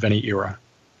welterweights of any era,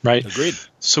 right? Agreed.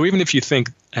 So even if you think,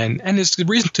 and there's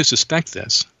reason to suspect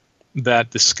this,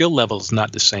 that the skill level is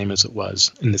not the same as it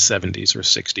was in the 70s or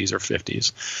 60s or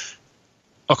 50s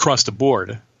across the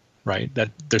board, right? That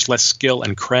there's less skill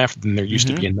and craft than there used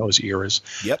to be in those eras.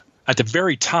 Yep. At the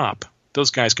very top,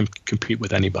 those guys can compete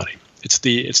with anybody. It's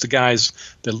the guys,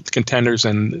 the contenders,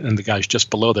 and the guys just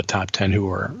below the top 10 who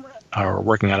are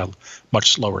working at a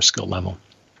much lower skill level.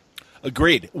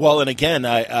 Agreed. Well, and again,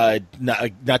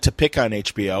 not to pick on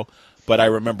HBO, but I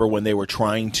remember when they were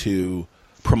trying to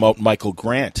promote Michael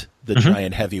Grant, the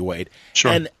giant heavyweight.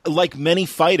 Sure. And like many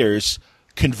fighters,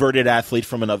 converted athlete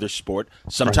from another sport,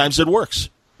 sometimes it works.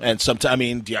 And sometimes, I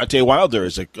mean, Deontay Wilder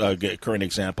is a current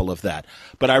example of that.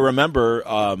 But I remember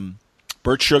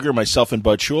Bert Sugar, myself, and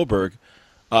Bud Schulberg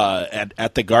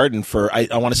at the Garden for, I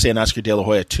want to say, an Oscar De La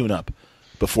Hoya tune-up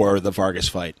before the Vargas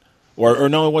fight. Or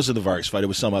no, it wasn't the Vargas fight. It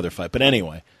was some other fight. But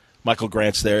anyway, Michael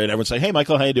Grant's there, and everyone's like, "Hey,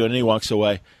 Michael, how you doing?" And he walks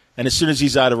away. And as soon as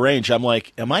he's out of range, I'm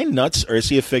like, am I nuts, or is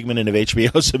he a figment of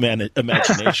HBO's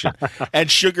imagination? And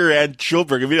Sugar and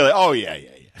Schulberg immediately, oh, yeah.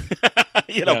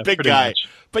 Big guy. Much.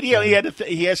 But,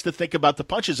 he has to think about the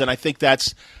punches, and I think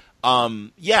that's,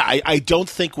 I don't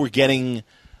think we're getting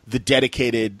the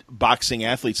dedicated boxing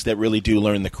athletes that really do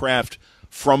learn the craft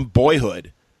from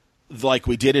boyhood like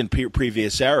we did in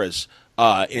previous eras.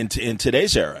 In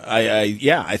today's era,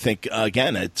 I think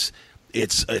again, it's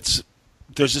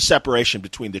there's a separation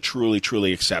between the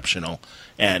truly exceptional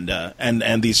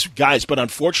and these guys, but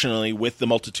unfortunately, with the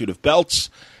multitude of belts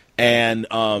and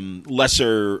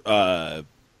lesser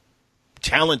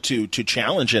talent to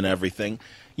challenge and everything,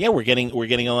 we're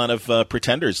getting a lot of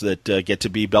pretenders that get to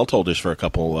be belt holders for a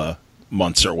couple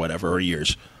months or whatever, or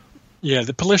years. Yeah,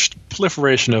 the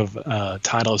proliferation of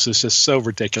titles is just so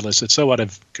ridiculous. It's so out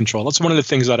of control. That's one of the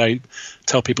things that I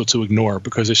tell people to ignore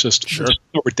because it's just so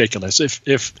ridiculous.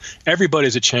 If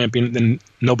everybody's a champion, then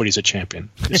nobody's a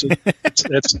champion.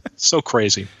 It's so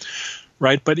crazy,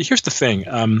 right? But here's the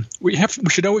thing: we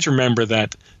should always remember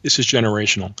that this is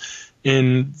generational.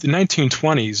 In the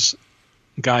 1920s,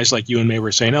 guys like you and me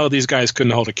were saying, "Oh, these guys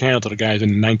couldn't hold a candle to the guys in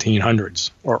the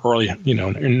 1900s or early, in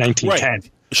 1910."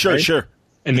 Right. Sure, right? Sure.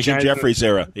 In the Jim Jeffries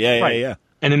era. Yeah.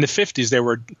 And in the 50s, they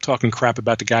were talking crap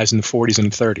about the guys in the 40s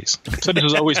and the 30s. So this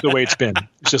is always the way it's been.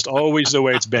 It's just always the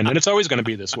way it's been. And it's always going to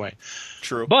be this way.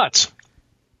 True. But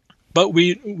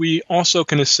we also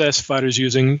can assess fighters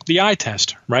using the eye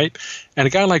test, right? And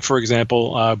a guy like, for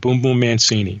example, Boom Boom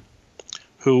Mancini,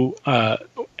 who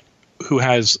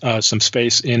has some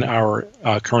space in our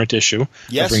current issue.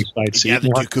 Yes. Of Ringside Seat. Yeah, the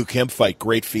Dooku Kim fight.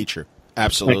 Great feature.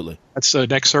 Absolutely. That's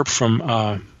an excerpt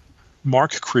from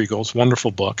Mark Kriegel's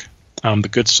wonderful book, The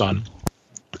Good Son.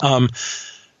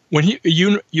 When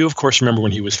you of course remember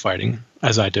when he was fighting,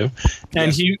 as I do,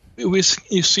 and yes.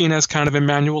 he's seen as kind of a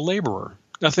manual laborer.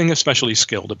 Nothing especially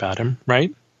skilled about him,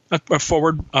 right? A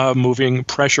forward moving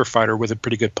pressure fighter with a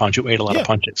pretty good punch who ate a lot of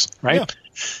punches, right? Yeah.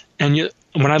 And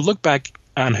when I look back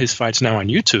on his fights now on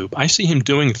YouTube, I see him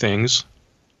doing things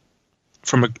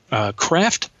from a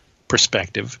craft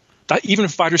perspective that even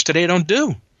fighters today don't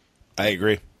do. I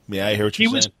agree. Yeah, I hear what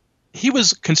you're saying. He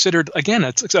was considered, again,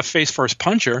 it's a face-first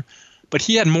puncher, but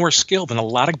he had more skill than a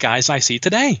lot of guys I see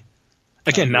today.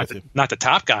 Again, not the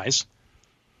top guys.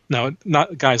 No,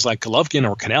 not guys like Golovkin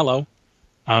or Canelo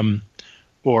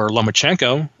or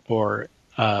Lomachenko or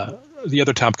the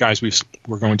other top guys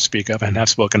we're going to speak of and have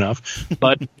spoken of.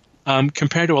 But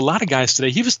compared to a lot of guys today,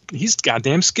 he's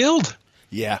goddamn skilled.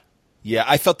 Yeah. Yeah,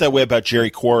 I felt that way about Jerry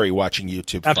Quarry watching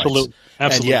YouTube fights. Absolutely.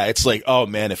 And yeah, it's like, oh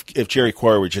man, if Jerry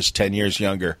Quarry were just 10 years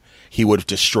younger, he would have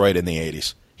destroyed in the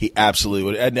 80s. He absolutely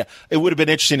would. And it would have been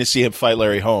interesting to see him fight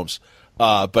Larry Holmes.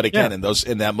 But again,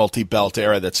 in that multi-belt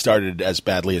era that started as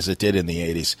badly as it did in the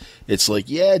 80s, it's like,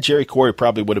 yeah, Jerry Quarry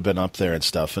probably would have been up there and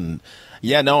stuff. And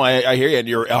yeah, no, I hear you. And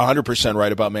you're 100%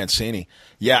 right about Mancini.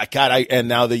 Yeah, God, and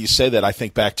now that you say that, I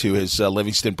think back to his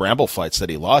Livingston Bramble fights that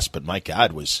he lost, but my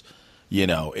God,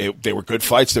 they were good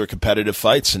fights. They were competitive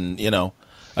fights. And,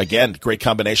 again, great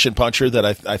combination puncher that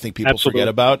I think people forget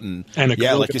about. And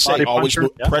yeah, like you say, always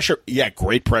pressure. Yeah,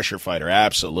 great pressure fighter.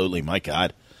 Absolutely. My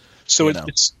God. So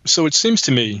it seems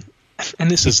to me,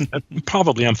 and this is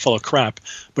probably I'm full of crap,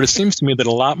 but it seems to me that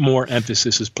a lot more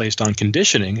emphasis is placed on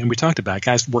conditioning. And we talked about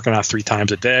guys working out 3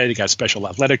 times a day. They got special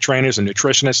athletic trainers and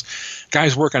nutritionists.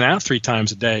 Guys working out 3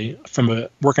 times a day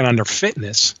working on their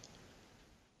fitness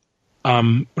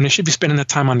when they should be spending that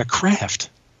time on the craft,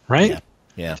 right?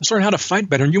 Yeah. Just learn how to fight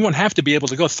better. And you won't have to be able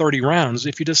to go 30 rounds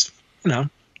if you just, learn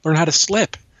how to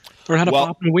slip, learn how to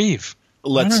pop and weave.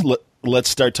 Let's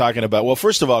start talking about, well,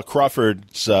 first of all,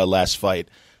 Crawford's last fight.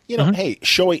 Hey,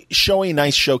 show a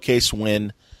nice showcase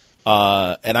win.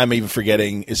 And I'm even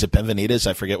forgetting, is it Benavidez?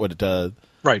 I forget what it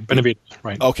Right, Benavidez,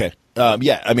 right. Okay.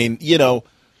 Yeah, I mean,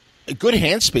 good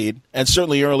hand speed, and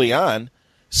certainly early on,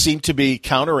 seemed to be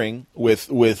countering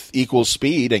with equal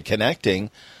speed and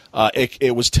connecting.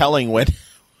 It was telling when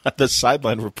the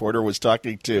sideline reporter was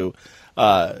talking to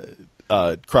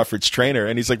Crawford's trainer,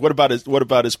 and he's like, what about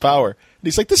his power? And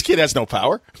he's like, this kid has no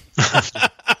power.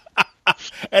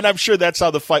 And I'm sure that's how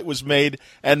the fight was made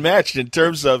and matched in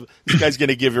terms of this guy's going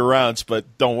to give you rounds,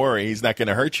 but don't worry, he's not going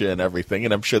to hurt you and everything.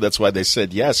 And I'm sure that's why they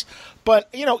said yes. But,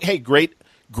 hey,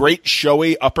 great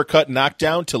showy uppercut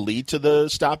knockdown to lead to the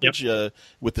stoppage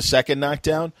with the second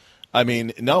knockdown. I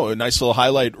mean, no, a nice little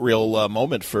highlight reel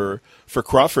moment for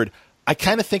Crawford. I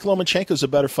kind of think Lomachenko's a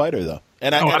better fighter, though.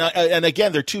 And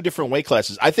again, they're 2 different weight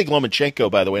classes. I think Lomachenko,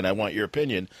 by the way, and I want your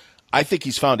opinion, I think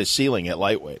he's found his ceiling at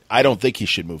lightweight. I don't think he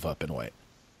should move up in weight.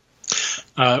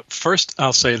 First,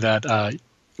 I'll say that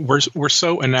we're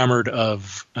so enamored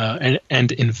of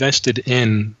and invested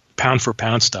in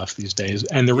pound-for-pound stuff these days.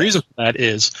 And the reason for that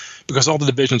is because all the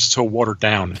divisions are so watered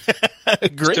down.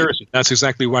 Great. Seriously, that's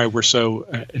exactly why we're so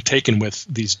taken with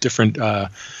these different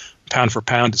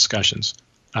pound-for-pound discussions.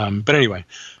 But anyway,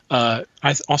 I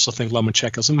also think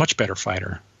Lomachenko is a much better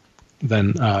fighter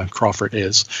than Crawford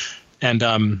is. And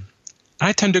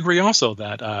I tend to agree also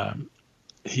that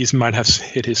he might have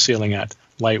hit his ceiling at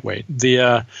lightweight.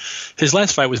 His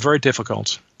last fight was very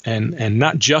difficult, and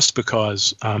not just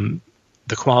because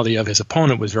the quality of his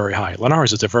opponent was very high.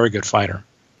 Linares is a very good fighter.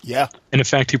 Yeah. And in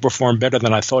fact, he performed better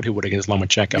than I thought he would against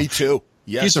Lomachenko. Me too.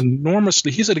 Yes.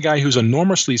 He's a guy who's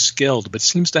enormously skilled, but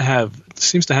seems to have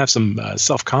some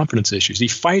self-confidence issues. He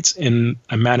fights in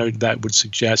a manner that would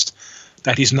suggest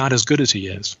that he's not as good as he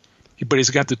is. But he's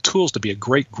got the tools to be a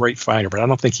great, great fighter, but I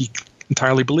don't think he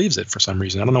entirely believes it for some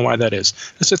reason. I don't know why that is.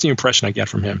 That's just the impression I get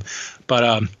from him.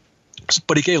 But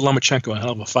he gave Lomachenko a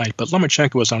hell of a fight. But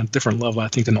Lomachenko was on a different level, I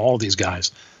think, than all these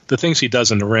guys. The things he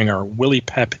does in the ring are Willie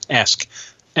Pep-esque,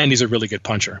 and he's a really good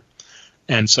puncher.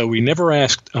 And so we never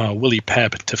asked Willie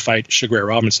Pep to fight Sugar Ray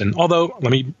Robinson. Although,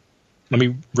 let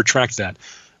me retract that.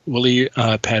 Willie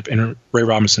Pep and Ray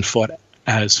Robinson fought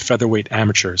as featherweight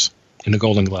amateurs in the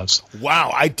Golden Gloves.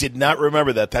 Wow, I did not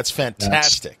remember that. That's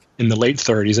fantastic. In the late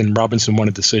 30s, and Robinson won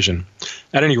a decision.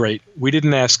 At any rate, we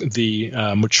didn't ask the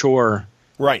mature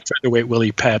featherweight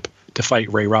Willie Pep to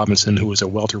fight Ray Robinson, who was a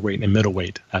welterweight and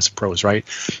middleweight as pros, right?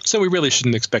 So we really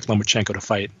shouldn't expect Lomachenko to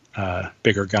fight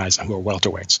bigger guys who are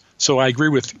welterweights. So I agree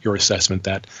with your assessment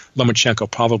that Lomachenko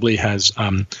probably has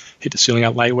hit the ceiling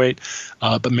at lightweight,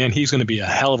 but man, he's going to be a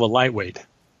hell of a lightweight,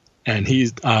 and he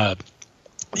is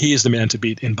the man to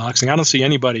beat in boxing. I don't see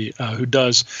anybody who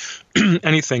does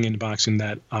anything in boxing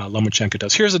that Lomachenko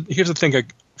does. Here's the thing,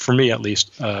 for me at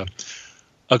least,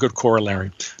 a good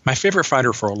corollary. My favorite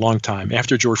fighter for a long time,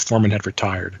 after George Foreman had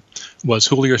retired, was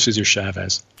Julio Cesar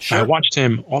Chavez. Sure. I watched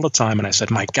him all the time, and I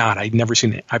said, "My God, I've never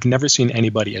seen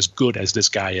anybody as good as this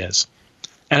guy is."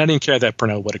 And I didn't care that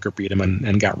Pernell Whitaker beat him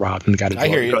and got robbed and got his. I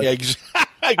hear you. Yeah,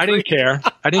 I didn't care.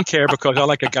 I didn't care because I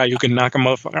like a guy who can knock a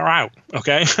motherfucker out,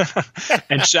 okay?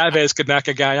 And Chavez could knock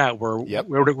a guy out where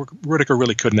Whitaker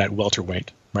really couldn't at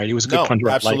welterweight, right? He was a good puncher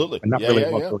at absolutely. Light, but not really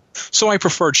welterweight. So I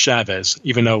preferred Chavez,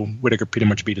 even though Whitaker pretty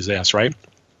much beat his ass, right?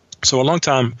 So a long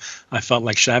time, I felt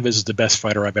like Chavez is the best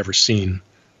fighter I've ever seen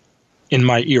in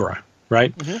my era,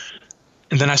 right? Mm-hmm.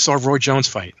 And then I saw Roy Jones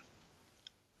fight,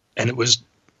 and it was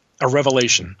a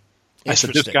revelation. I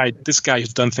said, this guy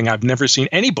has done things I've never seen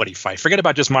anybody fight. Forget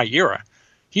about just my era.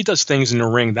 He does things in the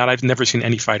ring that I've never seen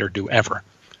any fighter do ever.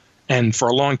 And for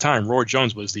a long time, Roy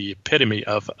Jones was the epitome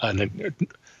of an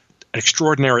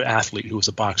extraordinary athlete who was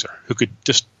a boxer, who could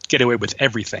just get away with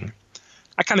everything.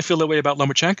 I kind of feel that way about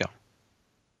Lomachenko.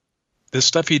 The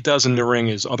stuff he does in the ring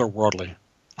is otherworldly.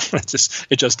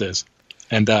 It just is.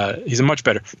 And he's a much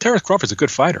better. Terrence Crawford's a good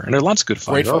fighter, and there are lots of good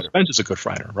fighters. Earl Spence is a good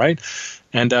fighter, right?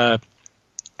 And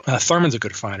Thurman's a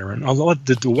good fighter, and although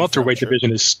the welterweight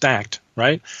division is stacked,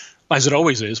 right, as it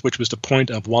always is, which was the point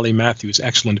of Wally Matthews'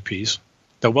 excellent piece,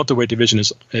 the welterweight division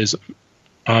is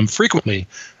frequently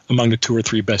among the 2 or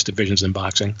 3 best divisions in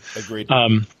boxing. Agreed.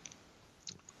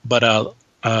 But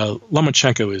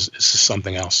Lomachenko is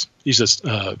something else. He's just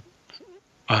head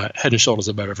and shoulders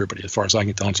above everybody, as far as I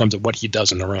can tell, in terms of what he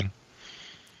does in the ring.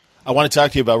 I want to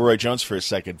talk to you about Roy Jones for a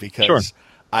second because sure.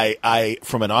 I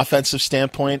from an offensive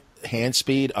standpoint, hand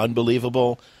speed,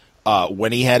 unbelievable.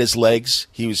 When he had his legs,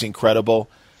 he was incredible.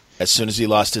 As soon as he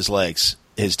lost his legs,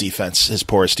 his defense, his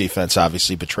porous defense,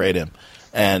 obviously betrayed him.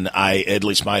 And at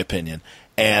least my opinion.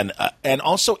 And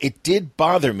also, it did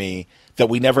bother me that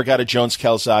we never got a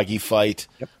Jones-Calzaghe fight.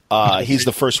 Yep. He's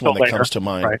the first one that comes to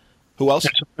mind. Right. Who else?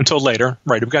 Until later.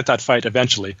 Right, we got that fight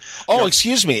eventually. Oh,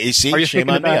 excuse me. You see,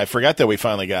 shame on me. I forgot that we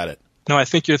finally got it. No, I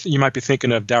think you might be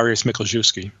thinking of Dariusz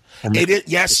Michalczewski.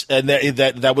 Yes, and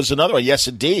that was another one. Yes,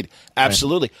 indeed.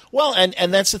 Absolutely. Right. Well,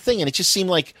 and that's the thing, and it just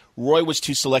seemed like Roy was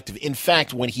too selective. In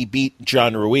fact, when he beat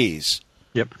John Ruiz,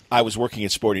 I was working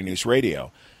at Sporting News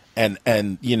Radio, and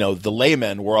the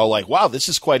laymen were all like, wow, this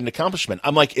is quite an accomplishment.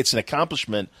 I'm like, it's an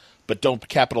accomplishment, but don't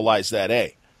capitalize that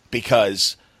A,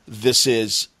 because this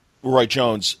is Roy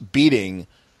Jones beating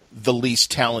the least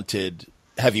talented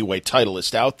heavyweight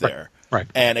titleist out there. Right.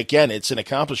 And again, it's an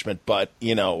accomplishment, but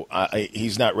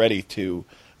he's not ready to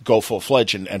go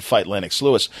full-fledged and fight Lennox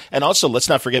Lewis. And also, let's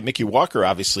not forget Mickey Walker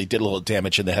obviously did a little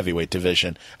damage in the heavyweight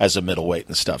division as a middleweight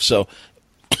and stuff. So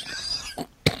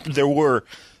there were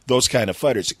those kind of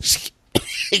fighters.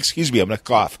 Excuse me, I'm going to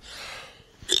cough.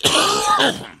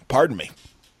 Pardon me.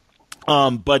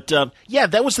 But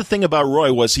that was the thing about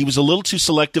Roy, was he was a little too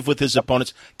selective with his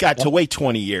opponents. God, to wait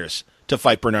 20 years to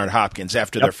fight Bernard Hopkins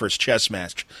after their first chess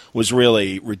match was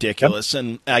really ridiculous.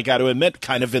 And I got to admit,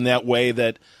 kind of in that way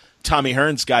that Tommy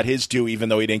Hearns got his due, even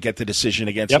though he didn't get the decision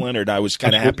against Leonard. I was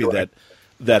kind of happy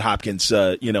that Hopkins,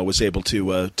 was able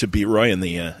to beat Roy in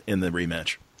the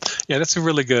rematch. Yeah, that's a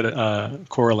really good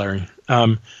corollary.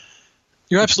 You're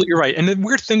absolutely right. And the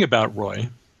weird thing about Roy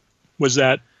was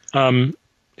that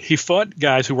he fought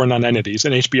guys who were non-entities,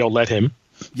 and HBO let him.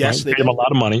 Yes, paid him a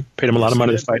lot of money.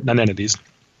 To fight non-entities.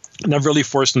 Never really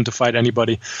forced him to fight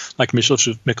anybody like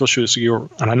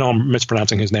Michalczewski, and I know I'm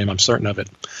mispronouncing his name. I'm certain of it.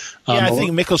 I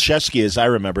think Michalczewski, as I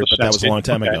remember, but that was a long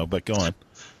time ago. But go on.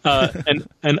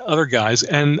 And other guys.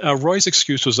 And Roy's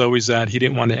excuse was always that he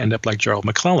didn't want to end up like Gerald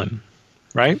McClellan,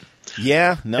 right?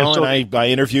 Yeah, no, and I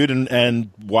interviewed and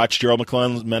watched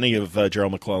many of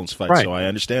Gerald McClellan's fights, right. So I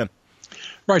understand.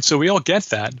 Right, so we all get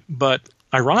that, but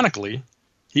ironically,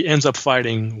 he ends up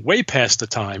fighting way past the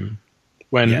time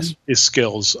when his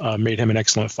skills made him an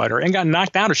excellent fighter, and got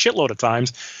knocked out a shitload of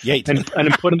times,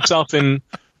 and put himself in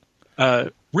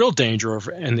real danger of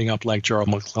ending up like Gerald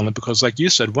McClellan, because like you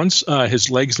said, once his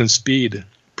legs and speed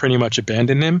pretty much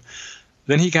abandoned him,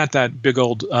 then he got that big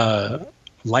old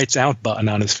lights out button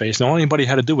on his face, and all anybody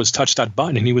had to do was touch that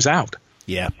button, and he was out.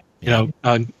 Yeah.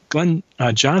 Glenn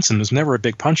Johnson was never a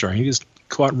big puncher. He just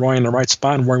caught Roy in the right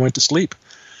spot, and Roy went to sleep.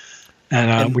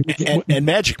 And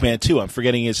Magic Man too. I'm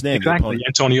forgetting his name. Exactly,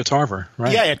 Antonio Tarver.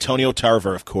 Right. Yeah, Antonio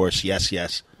Tarver, of course.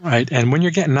 Yes. Right, and when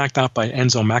you're getting knocked out by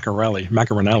Enzo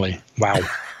Macaronelli, wow,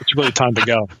 it's really time to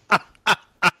go.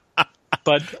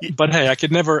 But hey, I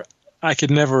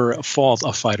could never fault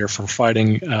a fighter for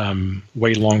fighting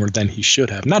way longer than he should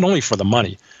have. Not only for the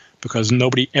money, because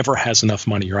nobody ever has enough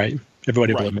money, right?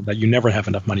 Everybody will admit that you never have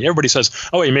enough money. Everybody says,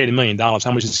 "Oh, he made $1 million.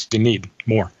 How much does he need?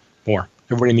 More.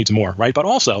 Everybody needs more, right?" But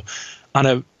also,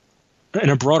 in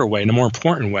a broader way, in a more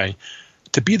important way,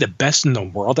 to be the best in the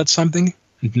world at something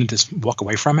and just walk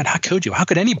away from it. How could you? How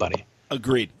could anybody?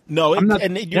 Agreed. No,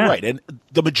 and you're right. And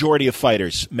the majority of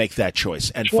fighters make that choice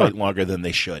and fight longer than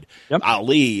they should. Yep.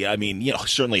 Ali, I mean,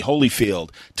 certainly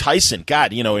Holyfield, Tyson,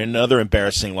 God, another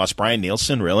embarrassing loss. Brian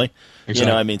Nielsen, really?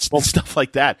 Exactly. Stuff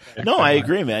like that. No, I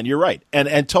agree, man. You're right.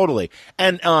 And totally.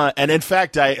 And in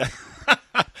fact,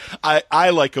 I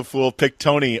like a fool, picked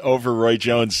Tony over Roy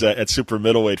Jones at super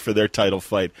middleweight for their title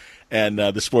fight. And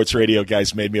the sports radio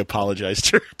guys made me apologize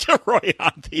to Roy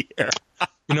on the air.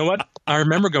 You know what? I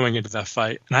remember going into that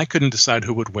fight, and I couldn't decide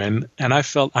who would win. And I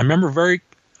remember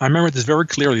this very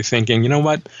clearly, thinking, you know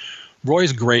what?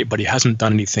 Roy's great, but he hasn't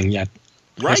done anything yet.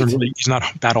 Right. He's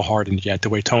not battle hardened yet the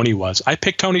way Tony was. I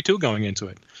picked Tony too going into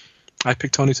it.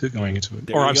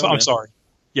 I'm sorry.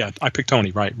 Yeah, I picked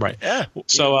Tony. Right. Yeah.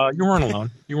 So you weren't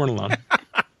alone.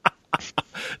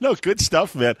 No, good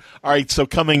stuff, man. All right, so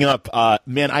coming up,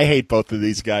 man, I hate both of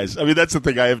these guys. I mean, that's the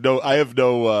thing. I have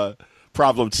no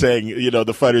problem saying,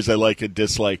 the fighters I like and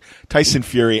dislike, Tyson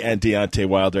Fury and Deontay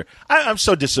Wilder. I'm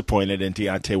so disappointed in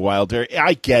Deontay Wilder.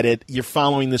 I get it. You're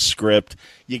following the script.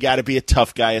 You got to be a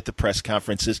tough guy at the press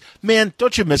conferences. Man,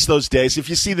 don't you miss those days? If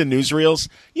you see the newsreels,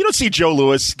 you don't see Joe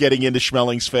Louis getting into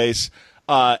Schmelling's face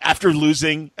after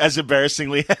losing as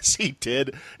embarrassingly as he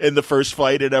did in the first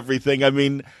fight and everything. I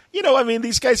mean,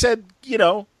 these guys had,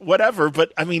 whatever.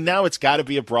 But, now it's got to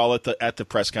be a brawl at the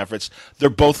press conference. They're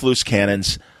both loose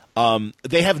cannons.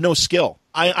 They have no skill.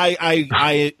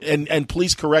 And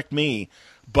please correct me,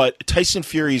 but Tyson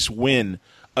Fury's win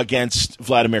against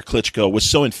Vladimir Klitschko was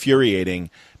so infuriating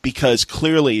because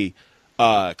clearly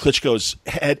Klitschko's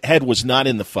head was not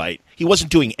in the fight. He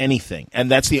wasn't doing anything, and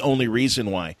that's the only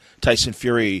reason why Tyson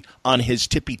Fury, on his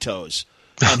tippy toes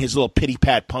and his little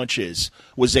pity-pat punches,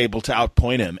 was able to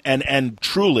outpoint him. And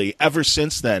truly, ever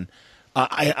since then,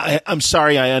 I'm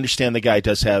sorry, I understand the guy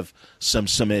does have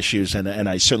some issues, and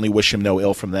I certainly wish him no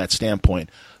ill from that standpoint.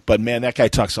 But, man, that guy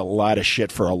talks a lot of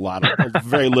shit for a lot of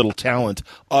very little talent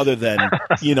other than,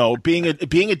 being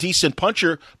a decent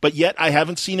puncher. But yet I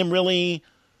haven't seen him really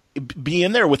be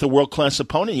in there with a world-class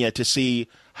opponent yet to see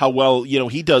how well,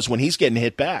 he does when he's getting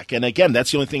hit back. And, again,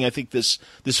 that's the only thing I think this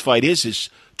fight is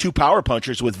two power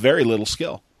punchers with very little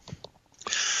skill.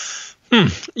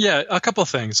 Yeah, a couple of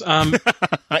things. Yeah,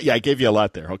 I gave you a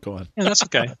lot there. I'll go on. Yeah, that's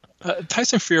okay.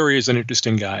 Tyson Fury is an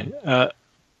interesting guy.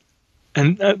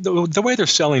 And the way they're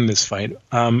selling this fight,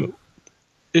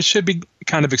 it should be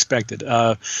kind of expected.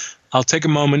 I'll take a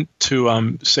moment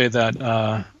to say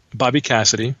that Bobby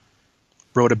Cassidy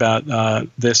wrote about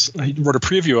this. He wrote a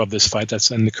preview of this fight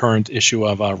that's in the current issue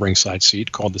of Ringside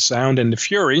Seat called The Sound and the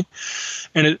Fury.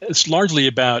 And it's largely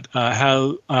about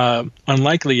how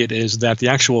unlikely it is that the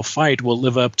actual fight will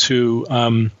live up to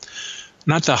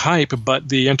not the hype, but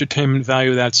the entertainment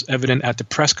value that's evident at the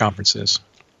press conferences.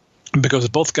 Because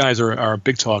both guys are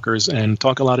big talkers and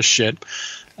talk a lot of shit.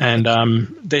 And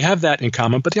they have that in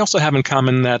common, but they also have in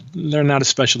common that they're not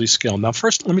especially skilled. Now,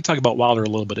 first, let me talk about Wilder a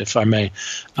little bit, if I may.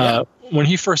 When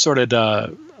he first started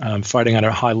fighting at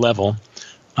a high level,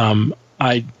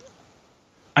 I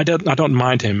don't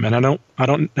mind him, and I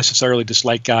don't necessarily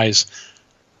dislike guys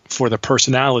for the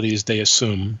personalities they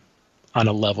assume on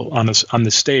a level on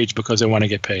the stage because they want to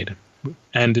get paid.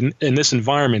 And in this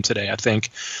environment today, I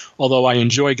think, although I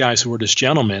enjoy guys who are just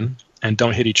gentlemen and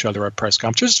don't hit each other at press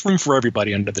conferences, there's room for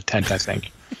everybody under the tent, I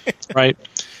think. Right?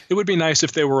 It would be nice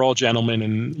if they were all gentlemen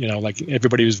and, like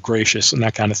everybody was gracious and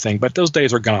that kind of thing. But those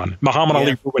days are gone. Muhammad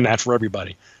Ali ruined that for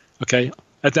everybody. Okay?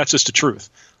 That's just the truth.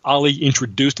 Ali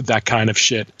introduced that kind of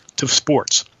shit to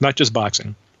sports, not just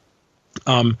boxing.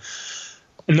 And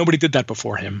nobody did that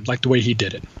before him, like the way he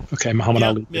did it. Okay? Muhammad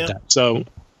Ali did that. So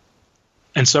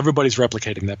everybody's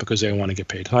replicating that because they want to get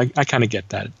paid. I kind of get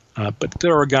that. But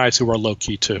there are guys who are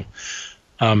low-key too.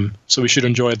 So we should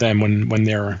enjoy them when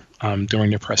they're doing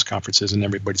their press conferences and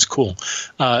everybody's cool.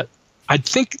 I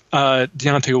think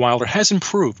Deontay Wilder has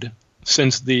improved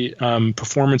since the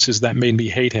performances that made me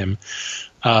hate him.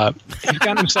 He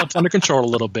got himself under control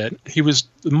a little bit. He was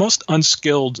the most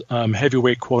unskilled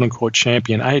heavyweight quote-unquote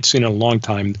champion I had seen in a long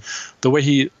time. The way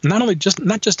he not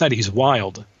just that he's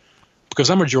wild, because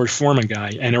I'm a George Foreman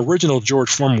guy, and original George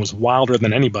Foreman was wilder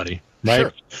than anybody,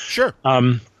 right? Sure.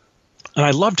 And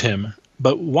I loved him,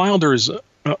 but Wilder's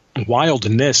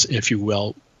wildness, if you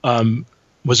will,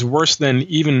 was worse than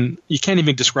even – you can't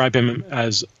even describe him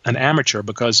as an amateur,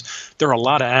 because there are a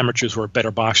lot of amateurs who are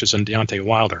better boxers than Deontay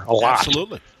Wilder. A lot.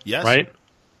 Absolutely. Yes. Right?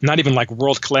 Not even like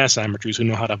world-class amateurs who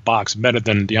know how to box better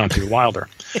than Deontay Wilder.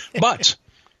 But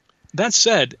that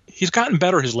said, he's gotten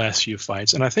better his last few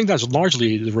fights, and I think that's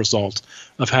largely the result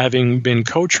of having been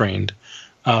co-trained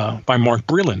by Mark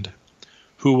Breland,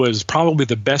 who was probably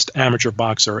the best amateur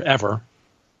boxer ever.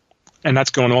 And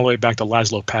that's going all the way back to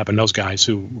Laszlo Papp and those guys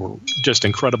who were just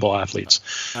incredible athletes.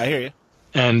 I hear you.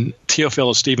 And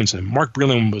Teofilo Stevenson. Mark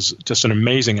Breland was just an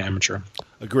amazing amateur.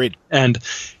 Agreed. And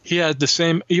he had the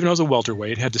same, even though he was a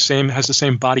welterweight, has the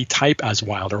same body type as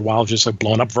Wilder. Wilder's just a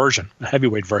blown up version, a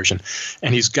heavyweight version.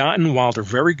 And he's gotten Wilder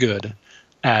very good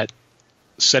at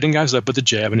setting guys up with the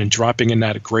jab and then dropping in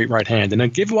that great right hand. And then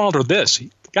give Wilder this.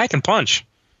 The guy can punch.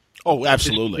 Oh,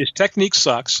 absolutely. His technique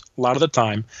sucks a lot of the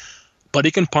time, but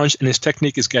he can punch, and his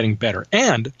technique is getting better.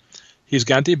 And he's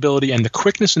got the ability and the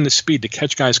quickness and the speed to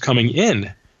catch guys coming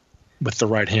in with the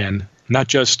right hand, not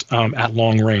just at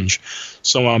long range.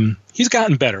 So he's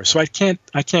gotten better. So I can't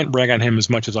brag on him as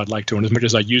much as I'd like to and as much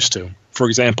as I used to. For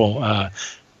example,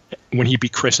 when he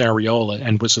beat Chris Arreola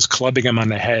and was just clubbing him on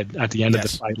the head at the end of the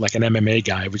fight like an MMA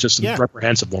guy, it was just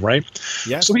reprehensible, right?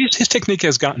 Yes. So his technique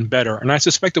has gotten better, and I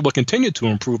suspect it will continue to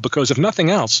improve, because if nothing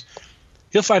else,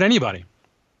 he'll fight anybody.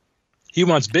 He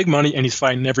wants big money, and he's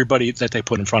fighting everybody that they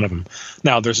put in front of him.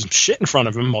 Now, there's some shit in front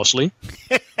of him, mostly,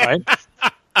 right?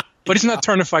 But he's not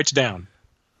turning fights down.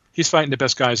 He's fighting the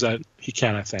best guys that he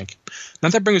can, I think. Now,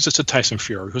 that brings us to Tyson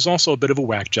Fury, who's also a bit of a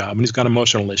whack job, and he's got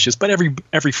emotional issues. But every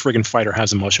friggin' fighter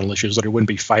has emotional issues, or they wouldn't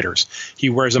be fighters. He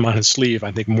wears them on his sleeve,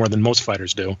 I think, more than most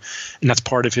fighters do. And that's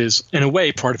part of his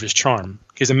charm.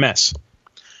 He's a mess.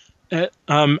 You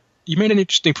made an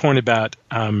interesting point about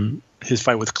his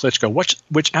fight with Klitschko,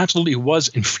 which absolutely was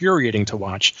infuriating to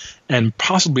watch, and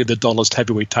possibly the dullest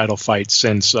heavyweight title fight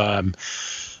since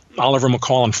Oliver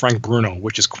McCall and Frank Bruno,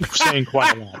 which is saying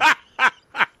quite a lot.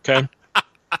 Okay?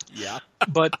 Yeah.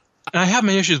 But I have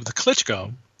my issues with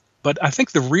Klitschko, but I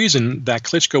think the reason that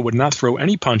Klitschko would not throw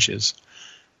any punches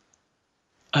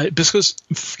because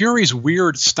Fury's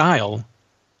weird style,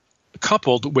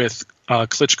 coupled with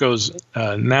Klitschko's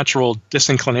natural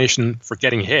disinclination for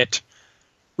getting hit,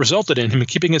 resulted in him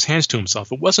keeping his hands to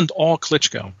himself. It wasn't all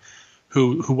Klitschko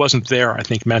who wasn't there, I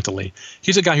think, mentally.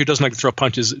 He's a guy who doesn't like to throw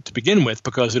punches to begin with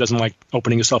because he doesn't like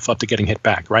opening himself up to getting hit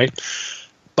back, right?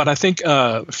 But I think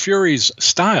Fury's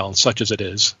style, such as it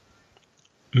is,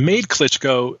 made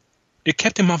Klitschko, it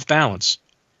kept him off balance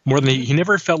more than he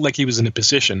never felt like he was in a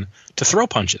position to throw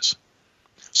punches.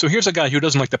 So here's a guy who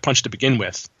doesn't like to punch to begin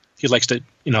with. He likes to,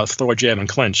 throw a jab and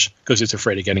clinch because he's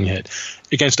afraid of getting hit.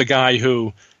 Against a guy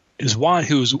whose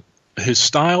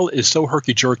style is so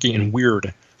herky-jerky and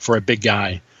weird for a big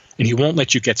guy, and he won't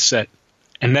let you get set.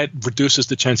 And that reduces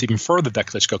the chance even further that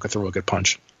Klitschko could throw a good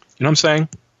punch. You know what I'm saying?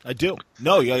 I do.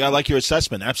 No, I like your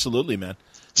assessment. Absolutely, man.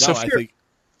 No, I think.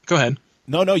 Go ahead.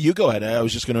 No, you go ahead. I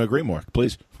was just going to agree more,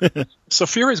 please. So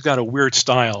Fury's got a weird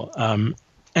style,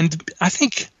 and I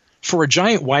think for a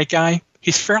giant white guy,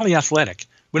 he's fairly athletic.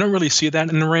 We don't really see that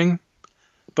in the ring,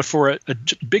 but for a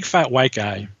big fat white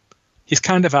guy, he's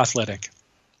kind of athletic,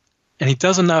 and he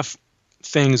does enough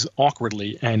things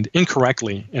awkwardly and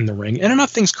incorrectly in the ring, and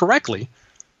enough things correctly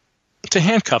to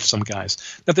handcuff some guys.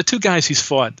 Now, the two guys he's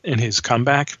fought in his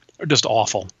comeback are just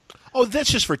awful. Oh,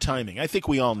 that's just for timing. I think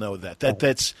we all know that.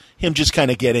 That's him just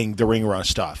kind of getting the ring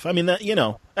rust off. I mean,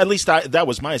 at least that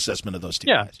was my assessment of those two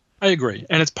guys. I agree.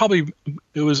 And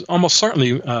it was almost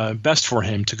certainly best for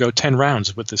him to go 10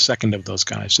 rounds with the second of those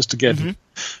guys just to get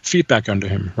feet back under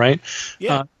him, right?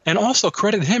 Yeah. And also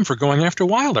credit him for going after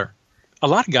Wilder. A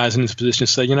lot of guys in this position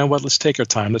say, you know what, let's take our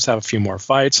time. Let's have a few more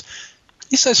fights.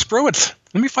 He says, screw it.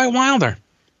 Let me fight Wilder.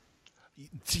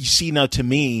 You see, now to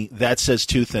me, that says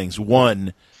two things.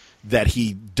 One, that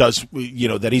he does,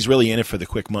 that he's really in it for the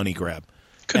quick money grab.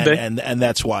 Could be. And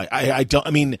that's why.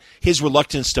 His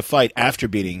reluctance to fight after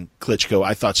beating Klitschko,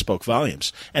 I thought spoke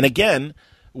volumes. And again,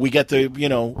 we get the,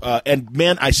 and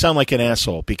man, I sound like an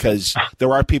asshole because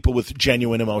there are people with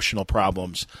genuine emotional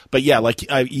problems. But yeah,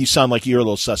 you sound like you're a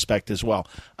little suspect as well.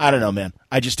 I don't know, man.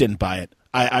 I just didn't buy it.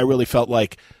 I really felt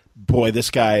like boy, this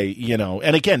guy,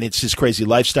 and again, it's his crazy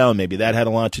lifestyle. Maybe that had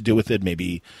a lot to do with it.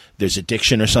 Maybe there's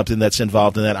addiction or something that's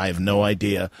involved in that. I have no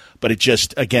idea. But it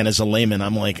just, again, as a layman,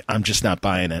 I'm just not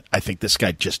buying it. I think this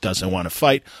guy just doesn't want to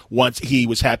fight. Once he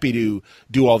was happy to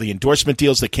do all the endorsement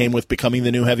deals that came with becoming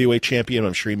the new heavyweight champion.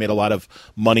 I'm sure he made a lot of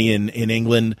money in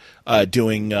England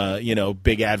doing,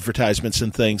 big advertisements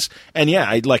and things. And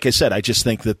yeah, like I said, I just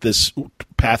think that this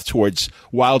path towards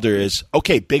Wilder is,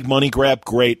 okay, big money grab,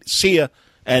 great, see ya.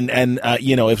 And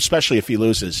especially if he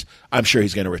loses, I'm sure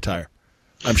he's going to retire.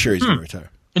 I'm sure he's going to retire.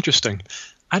 Interesting.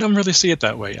 I don't really see it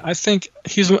that way. I think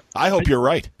I hope you're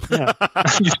right. Yeah.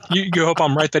 You hope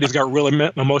I'm right that he's got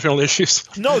really emotional issues.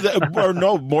 No,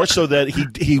 more so that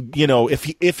he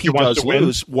if he does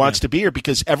lose, wants to be here,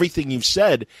 because everything you've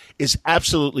said is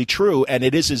absolutely true, and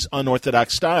it is his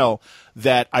unorthodox style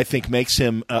that I think makes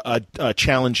him a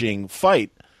challenging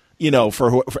fight.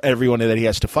 For everyone that he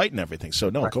has to fight and everything. So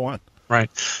no, Go on. Right.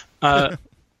 I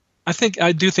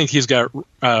do think he's got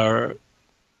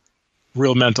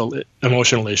real mental,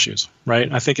 emotional issues,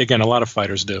 right? I think, again, a lot of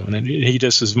fighters do. And he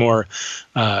just is more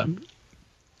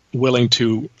willing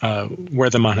to wear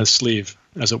them on his sleeve,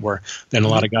 as it were, than a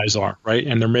lot of guys are, right?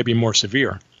 And they're maybe more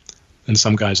severe than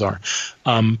some guys are.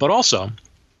 But also,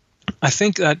 I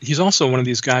think that he's also one of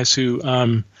these guys who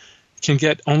can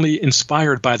get only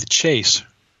inspired by the chase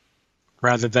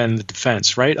rather than the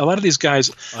defense, right? A lot of these guys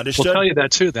will tell you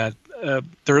that too, that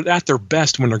they're at their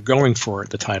best when they're going for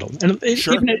the title. And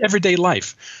even in everyday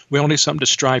life, we all need something to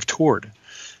strive toward.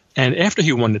 And after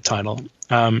he won the title,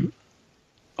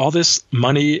 all this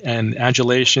money and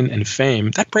adulation and fame,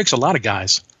 that breaks a lot of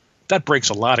guys.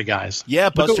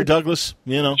 Yeah, Buster Douglas,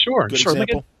 Sure.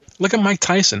 Example. Look at Mike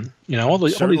Tyson. All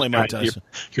these Mike Tyson.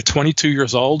 You're 22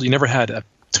 years old. You never had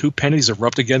two pennies to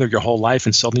rub together your whole life,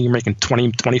 and suddenly you're making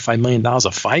 $25 million a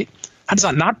fight. How does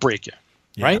that not break you,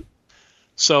 right?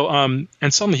 So, and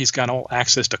suddenly he's got all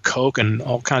access to coke and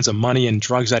all kinds of money and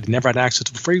drugs that he never had access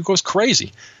to before. He goes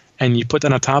crazy. And you put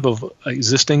that on top of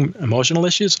existing emotional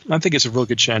issues, I think it's a real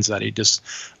good chance that he just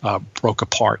broke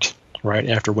apart right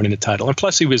after winning the title. And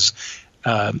plus he was,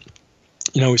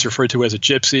 he's referred to as a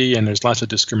gypsy, and there's lots of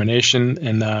discrimination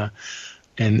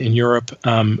in Europe.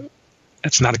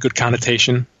 That's not a good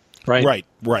connotation, right?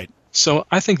 Right. So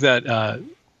I think that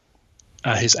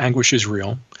his anguish is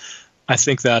real. I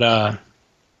think that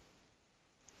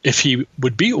if he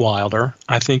would beat Wilder,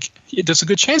 I think there's a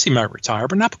good chance he might retire,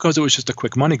 but not because it was just a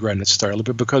quick money grab necessarily,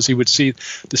 but because he would see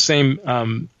the same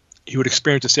he would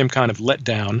experience the same kind of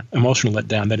emotional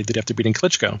letdown that he did after beating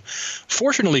Klitschko.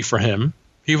 Fortunately for him,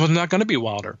 he was not going to beat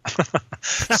Wilder.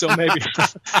 So maybe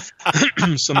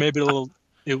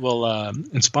it will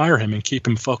inspire him and keep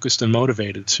him focused and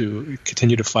motivated to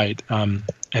continue to fight and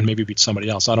maybe beat somebody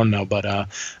else. I don't know, but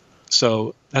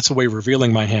so that's a way of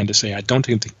revealing my hand to say I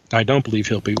don't believe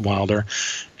he'll beat Wilder,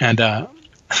 and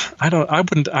I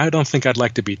don't think I'd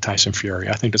like to beat Tyson Fury.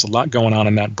 I think there's a lot going on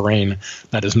in that brain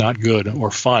that is not good or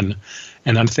fun,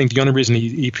 and I think the only reason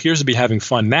he appears to be having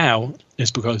fun now is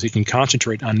because he can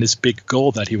concentrate on this big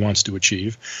goal that he wants to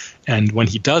achieve, and when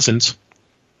he doesn't,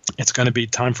 it's going to be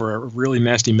time for a really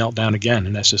nasty meltdown again,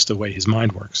 and that's just the way his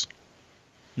mind works.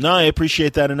 No, I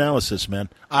appreciate that analysis, man.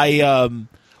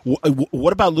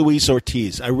 What about Luis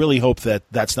Ortiz? I really hope that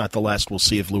that's not the last we'll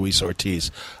see of Luis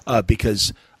Ortiz,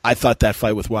 because I thought that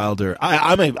fight with Wilder.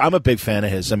 I'm a big fan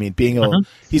of his. I mean,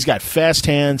 he's got fast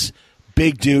hands,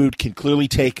 big dude, can clearly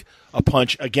take a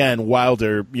punch. Again,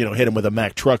 Wilder, hit him with a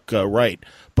Mack truck right,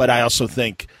 but I also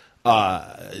think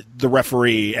the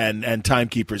referee and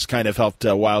timekeepers kind of helped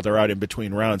Wilder out in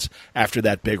between rounds after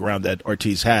that big round that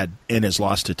Ortiz had in his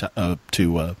loss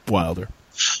to Wilder.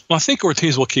 Well, I think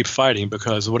Ortiz will keep fighting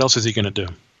because what else is he going to do,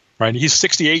 right? He's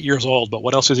 68 years old, but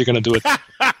what else is he going to do?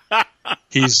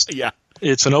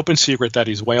 It's an open secret that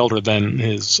he's way older than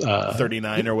his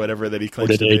 39 or whatever that he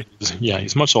claims to be. Yeah,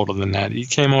 he's much older than that. He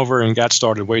came over and got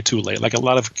started way too late, like a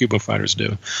lot of Cuban fighters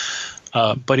do.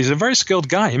 But he's a very skilled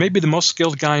guy. He may be the most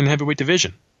skilled guy in the heavyweight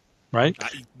division, right?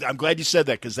 I'm glad you said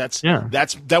that because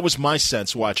that was my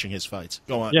sense watching his fights.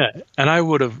 Go on. Yeah, and I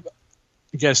would have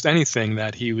guessed anything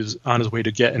that he was on his way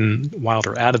to getting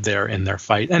Wilder out of there in their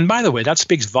fight. And by the way, that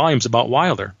speaks volumes about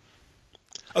Wilder.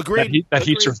 Agreed. That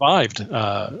he survived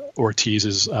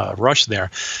Ortiz's rush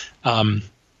there.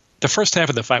 The first half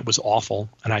of the fight was awful,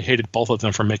 and I hated both of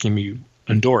them for making me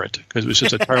endure it because it was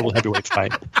just a terrible heavyweight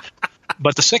fight.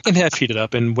 But the second half heated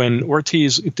up, and when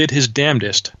Ortiz did his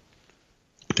damnedest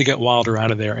to get Wilder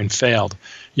out of there and failed,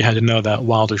 you had to know that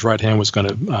Wilder's right hand was going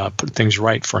to put things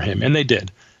right for him, and they did.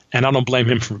 And I don't blame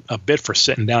him a bit for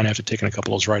sitting down after taking a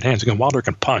couple of those right hands. Again, Wilder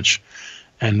can punch,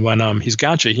 And when he's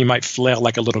got you, he might flail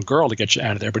like a little girl to get you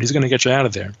out of there, but he's going to get you out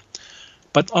of there.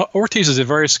 But Ortiz is a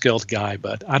very skilled guy,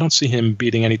 but I don't see him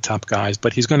beating any top guys.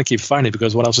 But he's going to keep fighting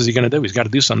because what else is he going to do? He's got to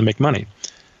do something to make money.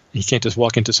 He can't just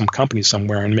walk into some company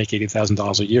somewhere and make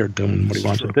 $80,000 a year doing what he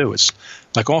wants to do. It's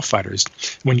like all fighters.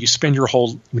 When you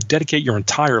dedicate your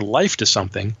entire life to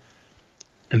something,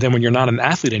 and then when you're not an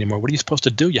athlete anymore, what are you supposed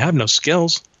to do? You have no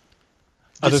skills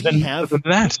other than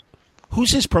that.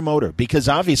 Who's his promoter? Because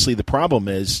obviously the problem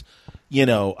is,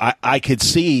 I could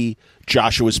see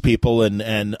Joshua's people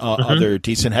and other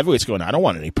decent heavyweights going, I don't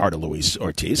want any part of Luis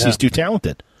Ortiz. Yeah. He's too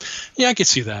talented. Yeah, I could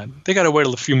see that. They got to wait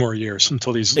a few more years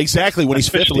until he's exactly when he's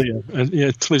 50.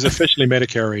 Until he's officially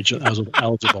Medicare age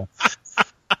eligible.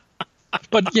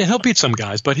 But yeah, he'll beat some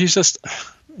guys. But he's just,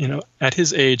 at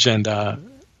his age and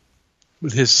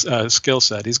with his skill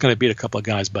set, he's going to beat a couple of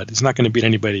guys. But he's not going to beat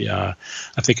anybody. I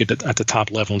think at the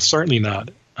top level, and certainly not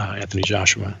Anthony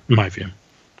Joshua, in my view.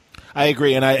 I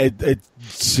agree, and it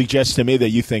suggests to me that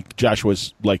you think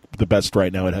Joshua's like the best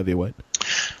right now at heavyweight.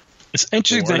 It's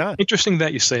interesting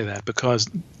that you say that, because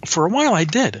for a while I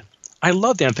did. I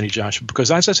loved Anthony Joshua because,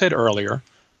 as I said earlier,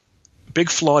 big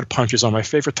flawed punches are my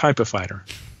favorite type of fighter,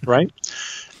 right?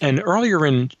 And earlier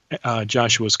in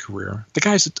Joshua's career, the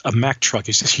guy's a Mack truck.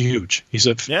 He's just huge. He's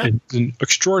an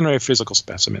extraordinary physical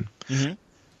specimen. Mm-hmm.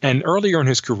 And earlier in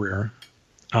his career,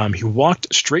 he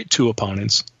walked straight to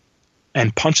opponents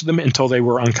and punched them until they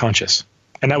were unconscious.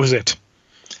 And that was it.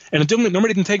 And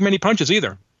nobody didn't take many punches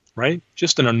either, right?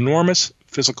 Just an enormous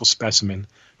physical specimen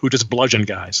who just bludgeoned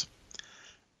guys.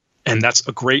 And that's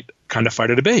a great kind of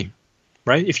fighter to be,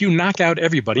 right? If you knock out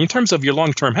everybody, in terms of your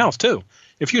long-term health too,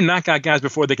 if you knock out guys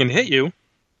before they can hit you,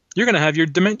 you're going to have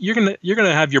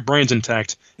your brains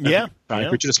intact. Yeah. But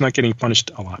you're just not getting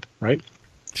punished a lot, right?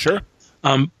 Sure.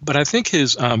 But I think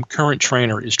his current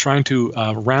trainer is trying to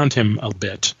round him a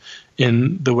bit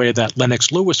in the way that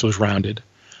Lennox Lewis was rounded,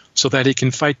 so that he can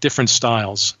fight different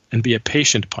styles and be a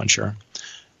patient puncher.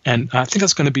 And I think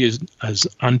that's going to be his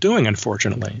undoing,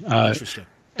 unfortunately. Interesting.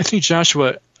 Anthony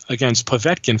Joshua against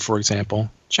Povetkin, for example,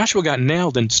 Joshua got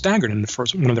nailed and staggered in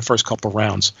one of the first couple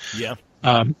rounds. Yeah.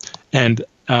 And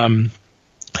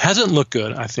hasn't looked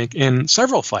good, I think, in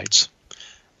several fights.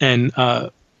 And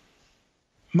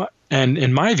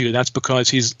in my view, that's because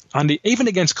he's even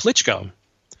against Klitschko.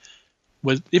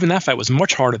 Even that fight was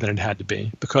much harder than it had to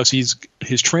be, because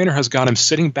his trainer has got him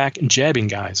sitting back and jabbing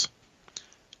guys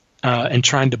and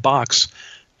trying to box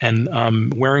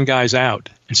and wearing guys out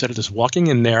instead of just walking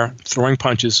in there, throwing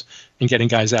punches, and getting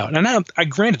guys out. And I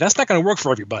granted, that's not going to work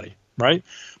for everybody, right?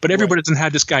 But everybody doesn't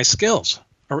have this guy's skills,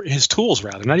 or his tools,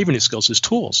 rather. Not even his skills, his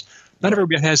tools. Not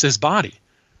everybody has his body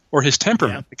or his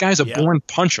temperament. The guy's a born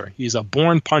puncher. He's a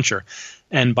born puncher.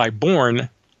 And by born,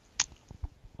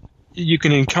 you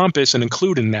can encompass and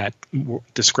include in that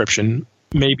description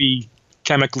maybe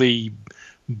chemically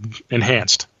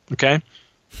enhanced, okay?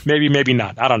 Maybe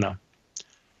not. I don't know.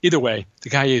 Either way, the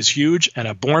guy is huge and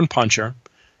a born puncher,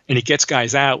 and he gets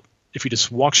guys out if he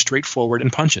just walks straight forward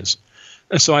and punches.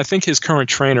 And so I think his current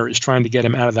trainer is trying to get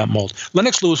him out of that mold.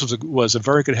 Lennox Lewis was a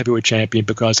very good heavyweight champion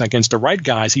because against the right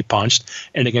guys he punched,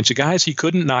 and against the guys he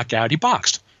couldn't knock out, he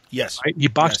boxed. Yes. Right? He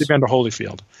boxed Evander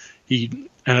Holyfield.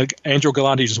 And Andrew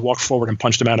Galante just walked forward and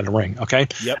punched him out of the ring, okay?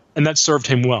 Yep. And that served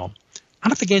him well. I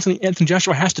don't think Anthony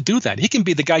Joshua has to do that. He can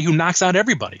be the guy who knocks out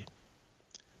everybody.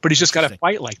 But he's just got to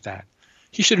fight like that.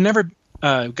 He should have never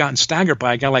gotten staggered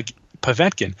by a guy like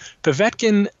Povetkin.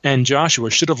 Povetkin and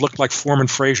Joshua should have looked like Foreman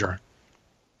Frazier.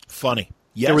 Funny.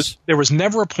 Yes. There was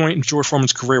never a point in George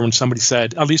Foreman's career when somebody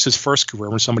said, at least his first career,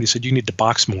 when somebody said, you need to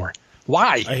box more.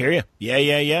 Why? I hear you.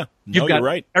 Yeah. No, you're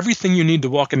right. Everything you need to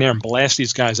walk in there and blast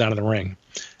these guys out of the ring.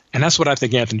 And that's what I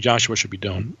think Anthony Joshua should be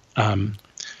doing.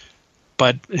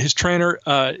 But his trainer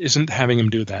isn't having him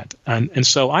do that. And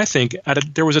so I think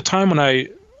there was a time when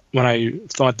I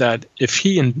thought that if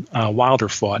he and Wilder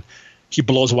fought, he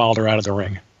blows Wilder out of the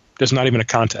ring. There's not even a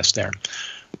contest there.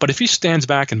 But if he stands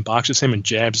back and boxes him and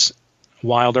jabs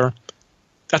Wilder,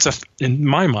 in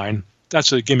my mind,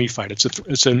 that's a gimme fight.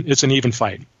 It's an even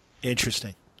fight.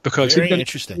 Interesting. Because Very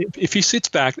interesting. If he sits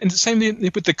back, and the same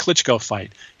thing with the Klitschko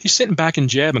fight, he's sitting back and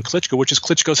jabbing Klitschko, which is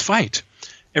Klitschko's fight.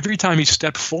 Every time he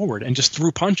stepped forward and just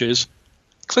threw punches,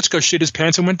 Klitschko shit his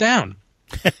pants and went down.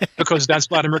 Because that's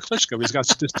Vladimir Klitschko. He's got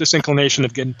this disinclination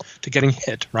of getting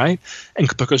hit, right? And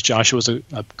because Joshua was a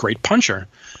great puncher.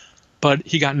 But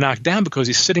he got knocked down because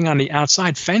he's sitting on the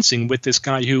outside fencing with this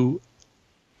guy who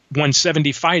won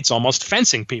 70 fights almost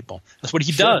fencing people. That's what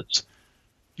he does.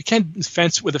 You can't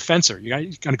fence with a fencer. You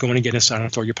got to go in and get inside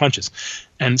and throw your punches.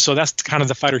 And so that's kind of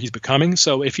the fighter he's becoming.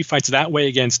 So if he fights that way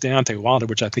against Deontay Wilder,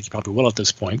 which I think he probably will at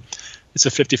this point, it's a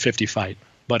 50-50 fight.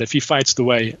 But if he fights the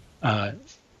way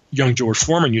young George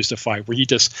Foreman used to fight, where he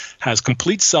just has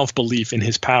complete self-belief in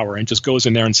his power and just goes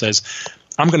in there and says,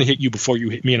 I'm going to hit you before you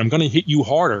hit me, and I'm going to hit you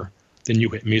harder than you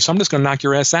hit me, so I'm just going to knock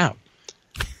your ass out.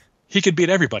 He could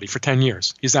beat everybody for 10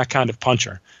 years. He's that kind of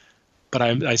puncher. But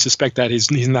I suspect that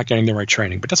he's not getting the right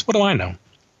training. But that's what do I know?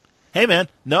 Hey, man.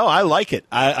 No, I like it.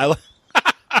 I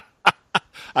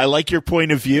like your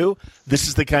point of view. This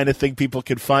is the kind of thing people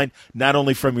can find not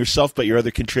only from yourself but your other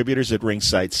contributors at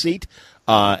Ringside Seat.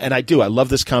 And I love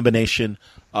this combination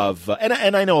of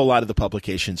and I know a lot of the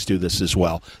publications do this as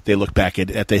well. They look back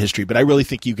at the history. But I really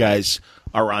think you guys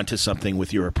are onto something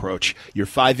with your approach. You're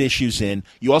 5 issues in.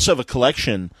 You also have a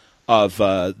collection of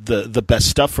the best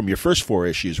stuff from your first 4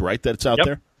 issues, right, that's out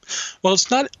there? Well,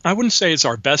 it's not. I wouldn't say it's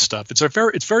our best stuff.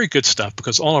 It's very good stuff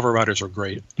because all of our writers are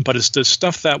great. But it's the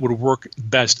stuff that would work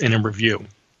best in a review.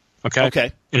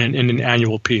 Okay. In an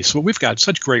annual piece. Well, we've got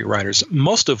such great writers,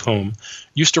 most of whom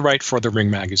used to write for the Ring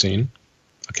magazine.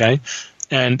 Okay,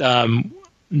 and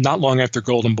not long after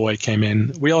Golden Boy came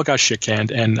in, we all got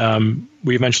shit-canned, and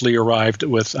we eventually arrived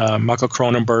with Michael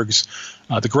Cronenberg's,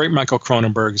 the great Michael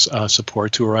Cronenberg's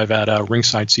support to arrive at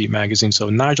Ringside Seat magazine. So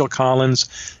Nigel Collins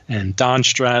and Don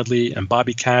Stradley and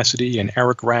Bobby Cassidy and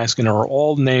Eric Raskin are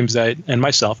all names that, and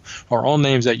myself, are all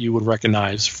names that you would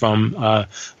recognize from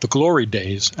the glory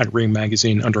days at Ring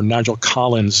magazine under Nigel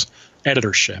Collins'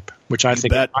 editorship, which I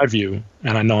think, in my view,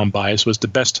 and I know I'm biased, was the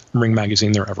best Ring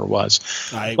magazine there ever was.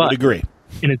 I would agree.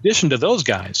 In addition to those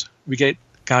guys, we get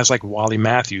guys like Wally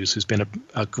Matthews, who's been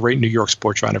a great New York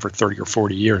sports writer for 30 or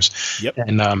 40 years. Yep.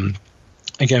 And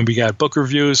again, we got book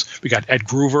reviews. We got Ed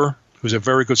Groover, who's a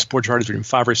very good sports writer, doing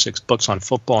 5 or 6 books on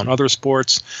football and other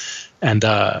sports. And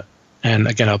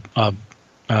again,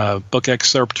 a book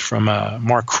excerpt from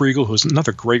Mark Kriegel, who's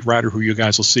another great writer who you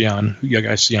guys see on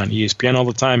ESPN all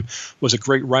the time, was a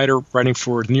great writer writing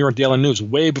for the New York Daily News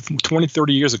way before 20,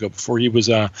 30 years ago, before he was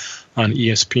on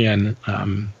ESPN,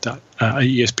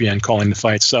 ESPN calling the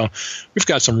fights. So we've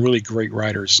got some really great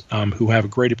writers who have a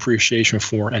great appreciation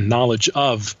for and knowledge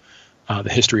of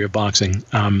the history of boxing.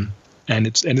 And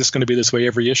it's going to be this way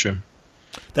every issue.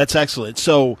 That's excellent.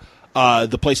 So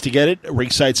the place to get it,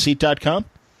 ringsideseat.com?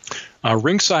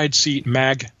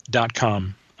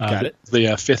 Ringsideseatmag.com. Got it. The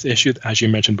 5th issue, as you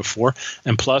mentioned before.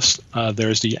 And plus,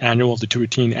 there's the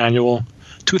 2018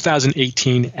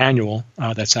 annual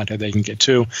that's out there they can get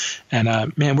too. And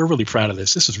man, we're really proud of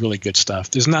this. This is really good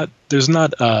stuff. There's not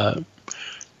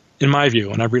in my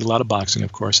view, and I read a lot of boxing,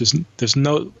 of course, there's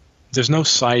no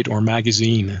site or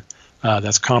magazine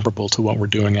that's comparable to what we're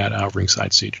doing at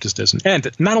Ringside Seat. It just isn't.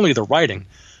 And not only the writing,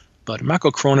 but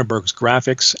Michael Cronenberg's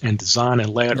graphics and design and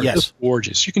layout are just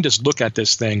gorgeous. You can just look at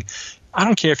this thing. I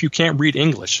don't care if you can't read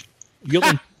English. You'll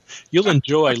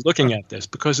enjoy looking at this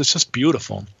because it's just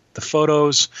beautiful. The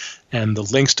photos and the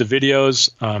links to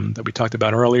videos that we talked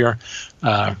about earlier,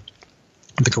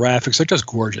 the graphics are just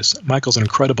gorgeous. Michael's an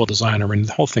incredible designer, and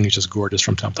the whole thing is just gorgeous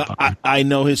from top to bottom. I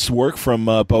know his work from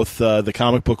both the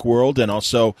comic book world and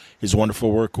also his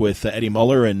wonderful work with Eddie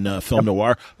Muller in film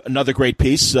noir. Another great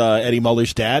piece, Eddie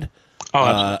Muller's dad.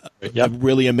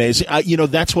 Really amazing.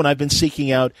 That's what I've been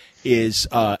seeking out is,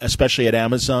 especially at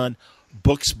Amazon,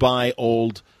 books by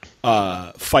old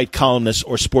fight columnists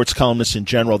or sports columnists in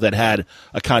general that had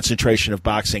a concentration of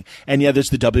boxing. And there's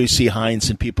the W.C. Hines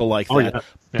and people like that. Yeah.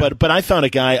 Yeah. But I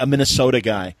found a Minnesota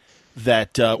guy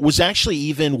that was actually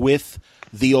even with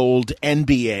the old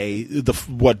NBA,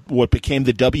 what became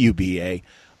the WBA.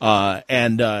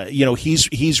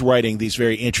 He's writing these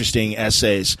very interesting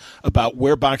essays about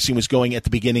where boxing was going at the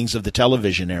beginnings of the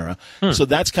television era. So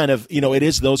that's kind of, it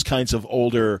is those kinds of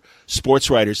older sports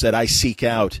writers that I seek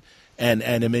out and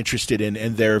am interested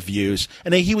in their views.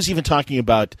 And he was even talking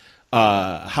about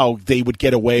how they would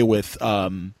get away with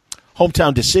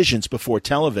hometown decisions before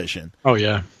television. Oh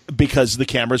yeah, because the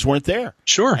cameras weren't there.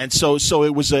 Sure. And so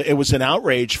it was an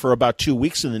outrage for about 2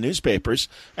 weeks in the newspapers,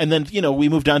 and then we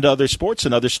moved on to other sports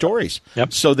and other stories.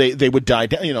 Yep. So they would die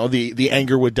down. The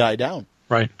anger would die down.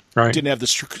 Right. Didn't have the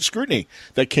scrutiny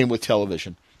that came with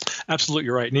television.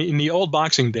 Absolutely right. In the old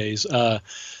boxing days, the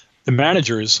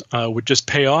managers would just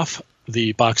pay off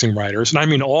the boxing writers, and I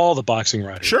mean all the boxing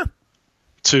writers. Sure.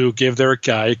 To give their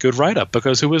guy a good write-up,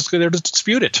 because who was there to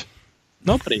dispute it?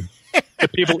 Nobody. The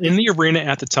people in the arena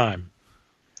at the time,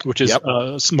 which is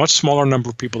a much smaller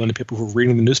number of people than the people who were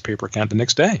reading the newspaper account the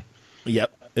next day.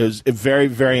 Yep. It was very,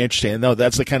 very interesting. No,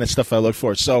 that's the kind of stuff I look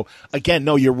for. So, again,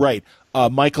 no, you're right.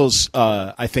 Michael's,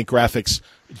 I think, graphics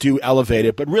do elevate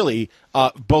it, but really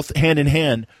both hand in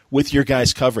hand with your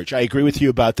guys' coverage. I agree with you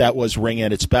about that was Ring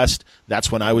at its best.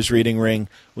 That's when I was reading Ring,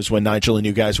 was when Nigel and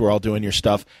you guys were all doing your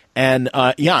stuff. And,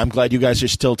 I'm glad you guys are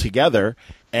still together,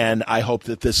 and I hope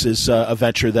that this is a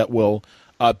venture that will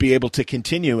be able to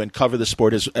continue and cover the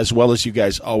sport as well as you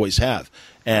guys always have.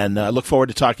 And I look forward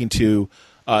to talking to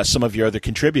some of your other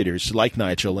contributors like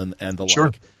Nigel and the sure.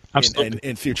 like. Absolutely.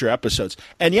 In future episodes.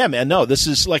 And yeah, man, no, this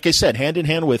is, like I said, hand in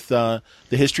hand with the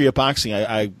history of boxing.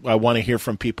 I want to hear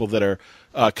from people that are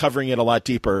covering it a lot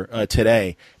deeper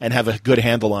today and have a good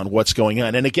handle on what's going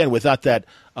on. And again, without that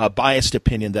biased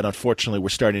opinion that unfortunately we're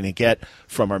starting to get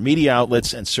from our media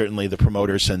outlets and certainly the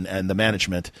promoters and the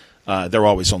management, they're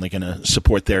always only going to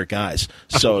support their guys.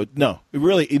 So, no,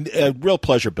 really, a real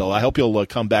pleasure, Bill. I hope you'll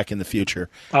come back in the future.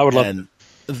 I would love to.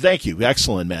 Thank you.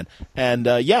 Excellent, man. And,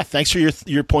 thanks for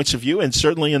your points of view. And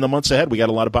certainly in the months ahead, we got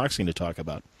a lot of boxing to talk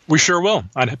about. We sure will.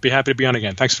 I'd be happy to be on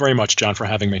again. Thanks very much, John, for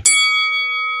having me.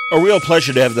 A real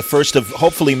pleasure to have the first of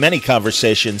hopefully many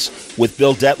conversations with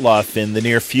Bill Dettloff in the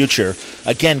near future.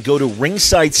 Again, go to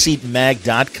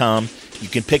ringsideseatmag.com. You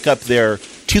can pick up their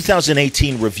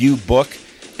 2018 review book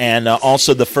and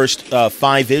also the first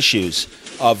 5 issues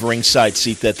of Ringside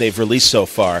Seat that they've released so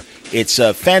far. It's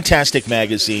a fantastic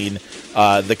magazine.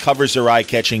 The covers are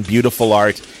eye-catching, beautiful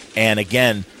art, and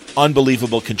again,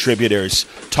 unbelievable contributors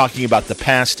talking about the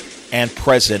past and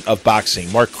present of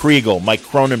boxing. Mark Kriegel, Mike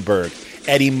Cronenberg,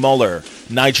 Eddie Muller,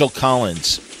 Nigel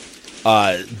Collins,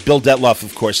 Bill Dettloff,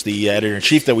 of course, the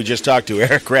editor-in-chief that we just talked to,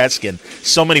 Eric Raskin.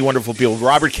 So many wonderful people.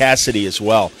 Robert Cassidy as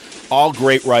well. All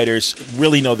great writers,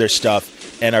 really know their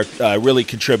stuff, and are really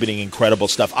contributing incredible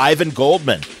stuff. Ivan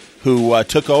Goldman, who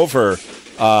took over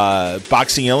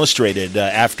Boxing Illustrated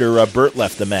after Bert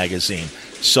left the magazine.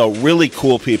 So really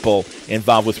cool people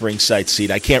involved with Ringside Seat.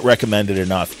 I can't recommend it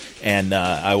enough. And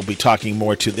I will be talking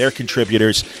more to their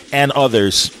contributors and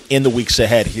others in the weeks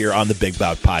ahead here on the Big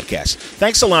Bout Podcast.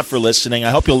 Thanks a lot for listening.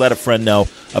 I hope you'll let a friend know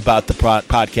about the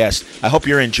podcast. I hope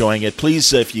you're enjoying it.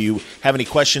 Please, if you have any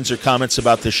questions or comments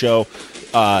about the show,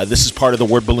 this is part of the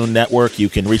Word Balloon Network. You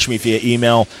can reach me via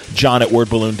email,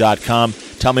 john@wordballoon.com.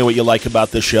 Tell me what you like about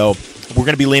the show. We're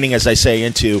going to be leaning, as I say,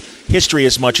 into history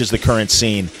as much as the current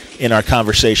scene in our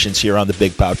conversations here on the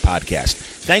Big Bout Podcast.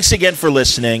 Thanks again for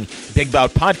listening. Big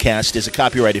Bout Podcast is a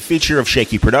copyrighted feature of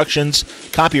Shaky Productions,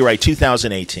 copyright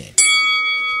 2018.